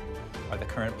survival. Are the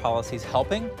current policies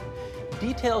helping?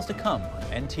 Details to come on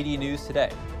NTD News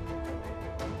Today.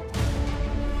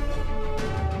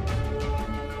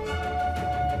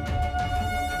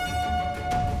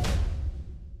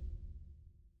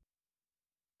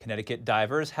 Connecticut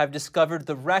divers have discovered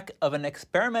the wreck of an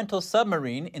experimental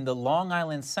submarine in the Long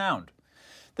Island Sound.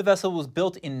 The vessel was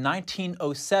built in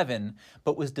 1907,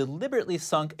 but was deliberately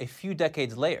sunk a few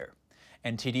decades later.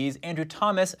 NTD's Andrew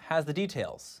Thomas has the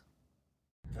details.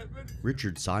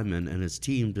 Richard Simon and his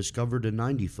team discovered a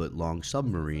 90-foot-long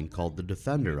submarine called the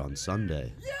Defender on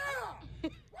Sunday.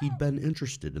 He'd been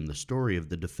interested in the story of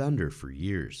the Defender for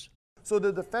years. So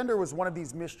the Defender was one of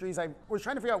these mysteries. I was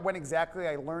trying to figure out when exactly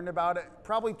I learned about it.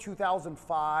 Probably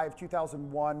 2005,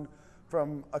 2001,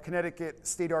 from a Connecticut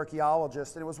state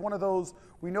archaeologist. And it was one of those,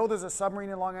 we know there's a submarine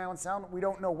in Long Island Sound, we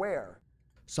don't know where.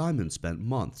 Simon spent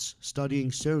months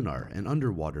studying sonar and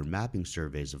underwater mapping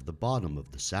surveys of the bottom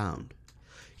of the Sound.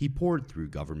 He pored through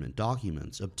government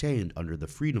documents obtained under the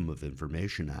Freedom of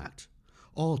Information Act,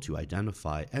 all to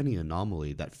identify any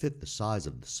anomaly that fit the size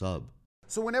of the sub.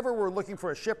 So whenever we're looking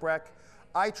for a shipwreck,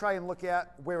 I try and look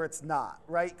at where it's not,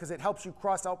 right? Because it helps you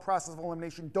cross out process of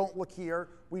elimination. Don't look here.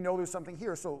 We know there's something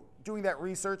here. So doing that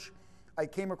research, I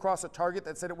came across a target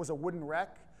that said it was a wooden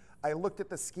wreck. I looked at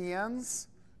the scans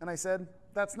and I said,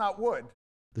 that's not wood.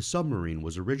 The submarine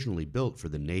was originally built for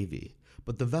the Navy,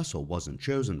 but the vessel wasn't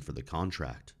chosen for the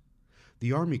contract.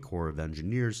 The Army Corps of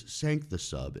Engineers sank the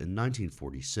sub in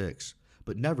 1946,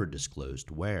 but never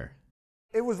disclosed where.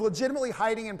 It was legitimately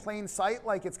hiding in plain sight.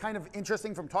 Like, it's kind of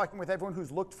interesting from talking with everyone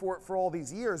who's looked for it for all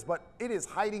these years, but it is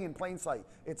hiding in plain sight.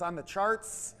 It's on the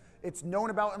charts. It's known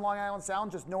about in Long Island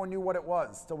Sound, just no one knew what it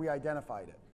was till we identified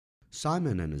it.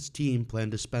 Simon and his team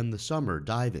plan to spend the summer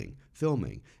diving,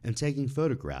 filming, and taking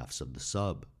photographs of the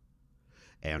sub.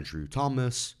 Andrew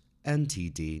Thomas,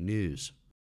 NTD News.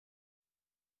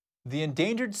 The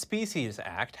Endangered Species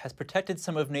Act has protected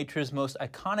some of nature's most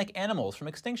iconic animals from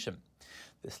extinction.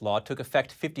 This law took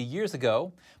effect 50 years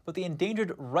ago, but the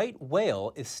endangered right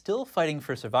whale is still fighting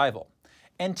for survival.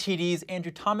 NTD's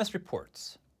Andrew Thomas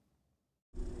reports.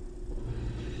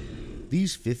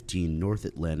 These 15 North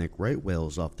Atlantic right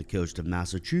whales off the coast of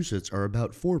Massachusetts are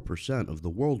about 4% of the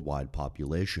worldwide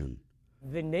population.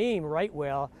 The name right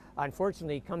whale,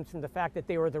 unfortunately, comes from the fact that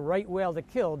they were the right whale to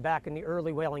kill back in the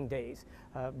early whaling days.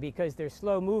 Because they're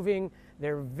slow moving,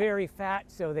 they're very fat,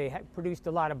 so they produced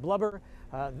a lot of blubber.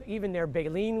 Even their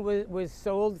baleen was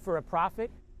sold for a profit.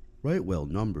 Right whale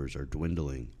numbers are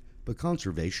dwindling, but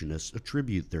conservationists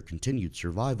attribute their continued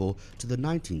survival to the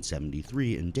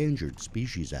 1973 Endangered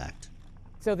Species Act.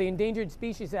 So the Endangered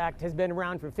Species Act has been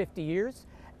around for 50 years,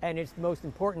 and it's the most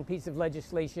important piece of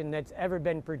legislation that's ever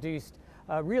been produced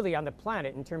really on the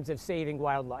planet in terms of saving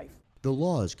wildlife. The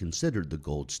law is considered the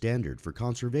gold standard for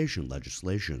conservation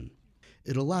legislation.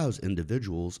 It allows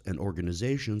individuals and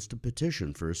organizations to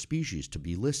petition for a species to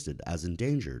be listed as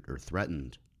endangered or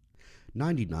threatened.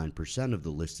 99% of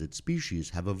the listed species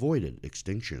have avoided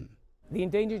extinction. The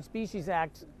Endangered Species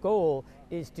Act's goal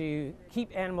is to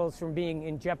keep animals from being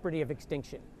in jeopardy of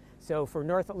extinction. So for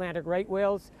North Atlantic right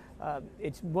whales,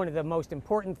 it's one of the most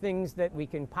important things that we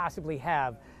can possibly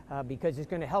have because it's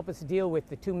going to help us deal with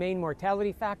the two main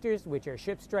mortality factors, which are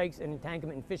ship strikes and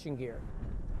entanglement in fishing gear.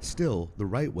 Still, the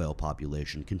right whale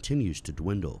population continues to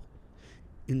dwindle.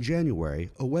 In January,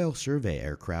 a whale survey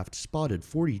aircraft spotted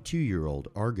 42-year-old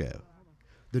Argo.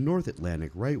 The North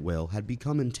Atlantic right whale had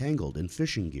become entangled in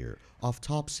fishing gear off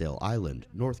Topsail Island,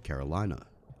 North Carolina.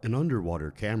 An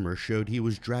underwater camera showed he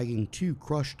was dragging 2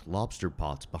 crushed lobster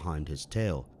pots behind his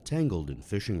tail, tangled in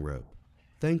fishing rope.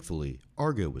 Thankfully,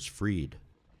 Argo was freed.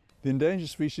 The Endangered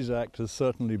Species Act has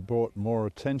certainly brought more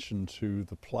attention to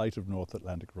the plight of North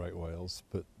Atlantic right whales,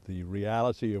 but the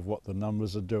reality of what the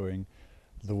numbers are doing,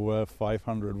 there were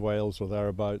 500 whales or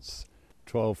thereabouts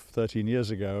 12, 13 years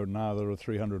ago, now there are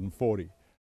 340.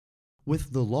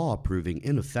 With the law proving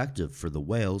ineffective for the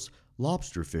whales,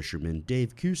 lobster fisherman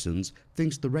Dave Cousins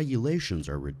thinks the regulations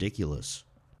are ridiculous.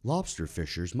 Lobster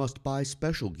fishers must buy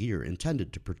special gear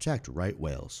intended to protect right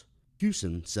whales.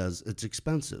 Cousins says it's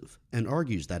expensive and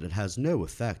argues that it has no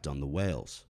effect on the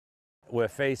whales. We're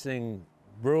facing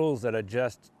rules that are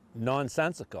just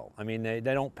nonsensical. I mean, they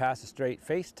don't pass a straight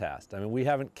face test. I mean, we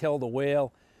haven't killed a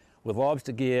whale with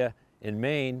lobster gear in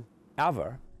Maine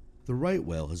ever. The right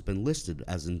whale has been listed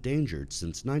as endangered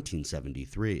since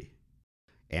 1973.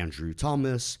 Andrew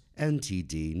Thomas,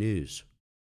 NTD News.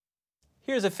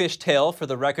 Here's a fish tale for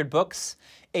the record books.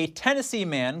 A Tennessee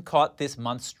man caught this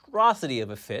monstrosity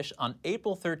of a fish on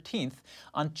April 13th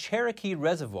on Cherokee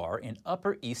Reservoir in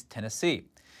Upper East Tennessee.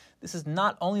 This is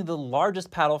not only the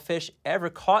largest paddlefish ever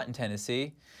caught in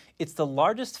Tennessee, it's the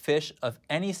largest fish of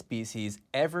any species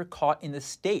ever caught in the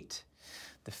state.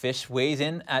 The fish weighs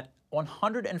in at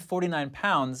 149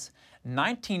 pounds,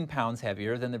 19 pounds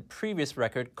heavier than the previous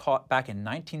record caught back in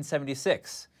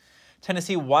 1976.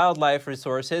 Tennessee Wildlife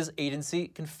Resources Agency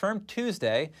confirmed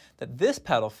Tuesday that this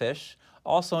paddlefish,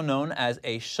 also known as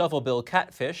a shovelbill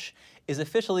catfish, is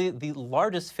officially the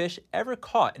largest fish ever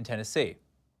caught in Tennessee.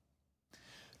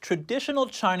 Traditional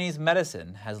Chinese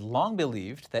medicine has long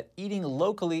believed that eating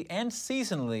locally and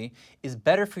seasonally is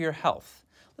better for your health.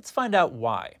 Let's find out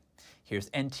why. Here's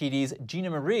NTD's Gina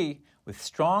Marie with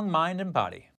Strong Mind and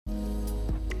Body.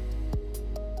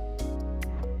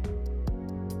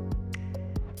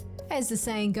 As the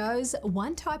saying goes,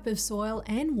 one type of soil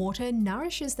and water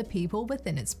nourishes the people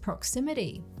within its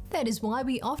proximity. That is why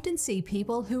we often see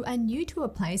people who are new to a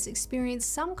place experience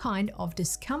some kind of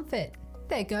discomfort.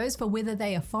 That goes for whether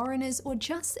they are foreigners or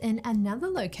just in another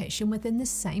location within the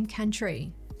same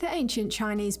country. The ancient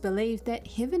Chinese believed that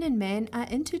heaven and man are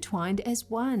intertwined as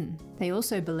one. They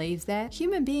also believed that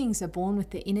human beings are born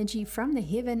with the energy from the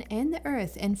heaven and the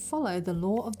earth and follow the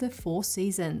law of the 4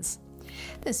 seasons.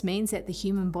 This means that the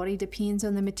human body depends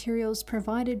on the materials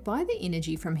provided by the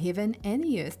energy from heaven and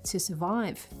the earth to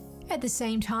survive. At the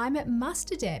same time, it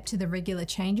must adapt to the regular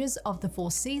changes of the 4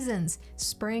 seasons: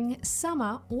 spring,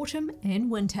 summer, autumn,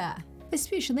 and winter,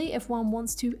 especially if one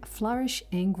wants to flourish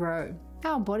and grow.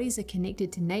 Our bodies are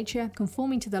connected to nature,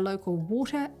 conforming to the local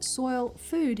water, soil,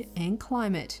 food, and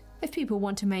climate. If people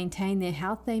want to maintain their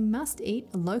health, they must eat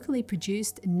locally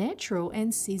produced, natural,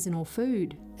 and seasonal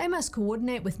food. They must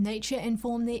coordinate with nature and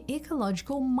form their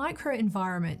ecological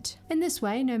microenvironment. In this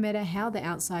way, no matter how the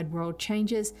outside world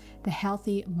changes, the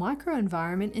healthy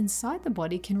microenvironment inside the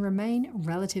body can remain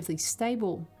relatively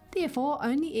stable. Therefore,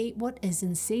 only eat what is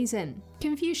in season.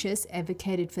 Confucius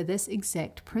advocated for this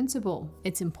exact principle.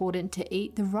 It's important to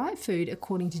eat the right food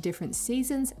according to different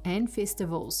seasons and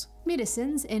festivals.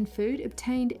 Medicines and food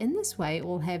obtained in this way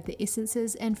all have the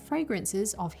essences and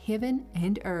fragrances of heaven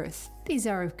and earth. These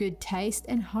are of good taste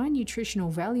and high nutritional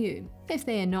value. If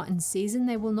they are not in season,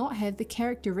 they will not have the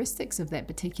characteristics of that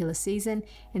particular season,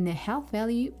 and their health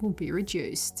value will be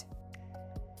reduced.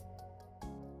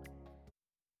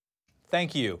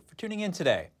 Thank you for tuning in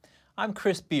today. I'm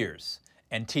Chris Beers,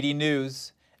 NTD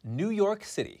News, New York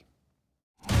City.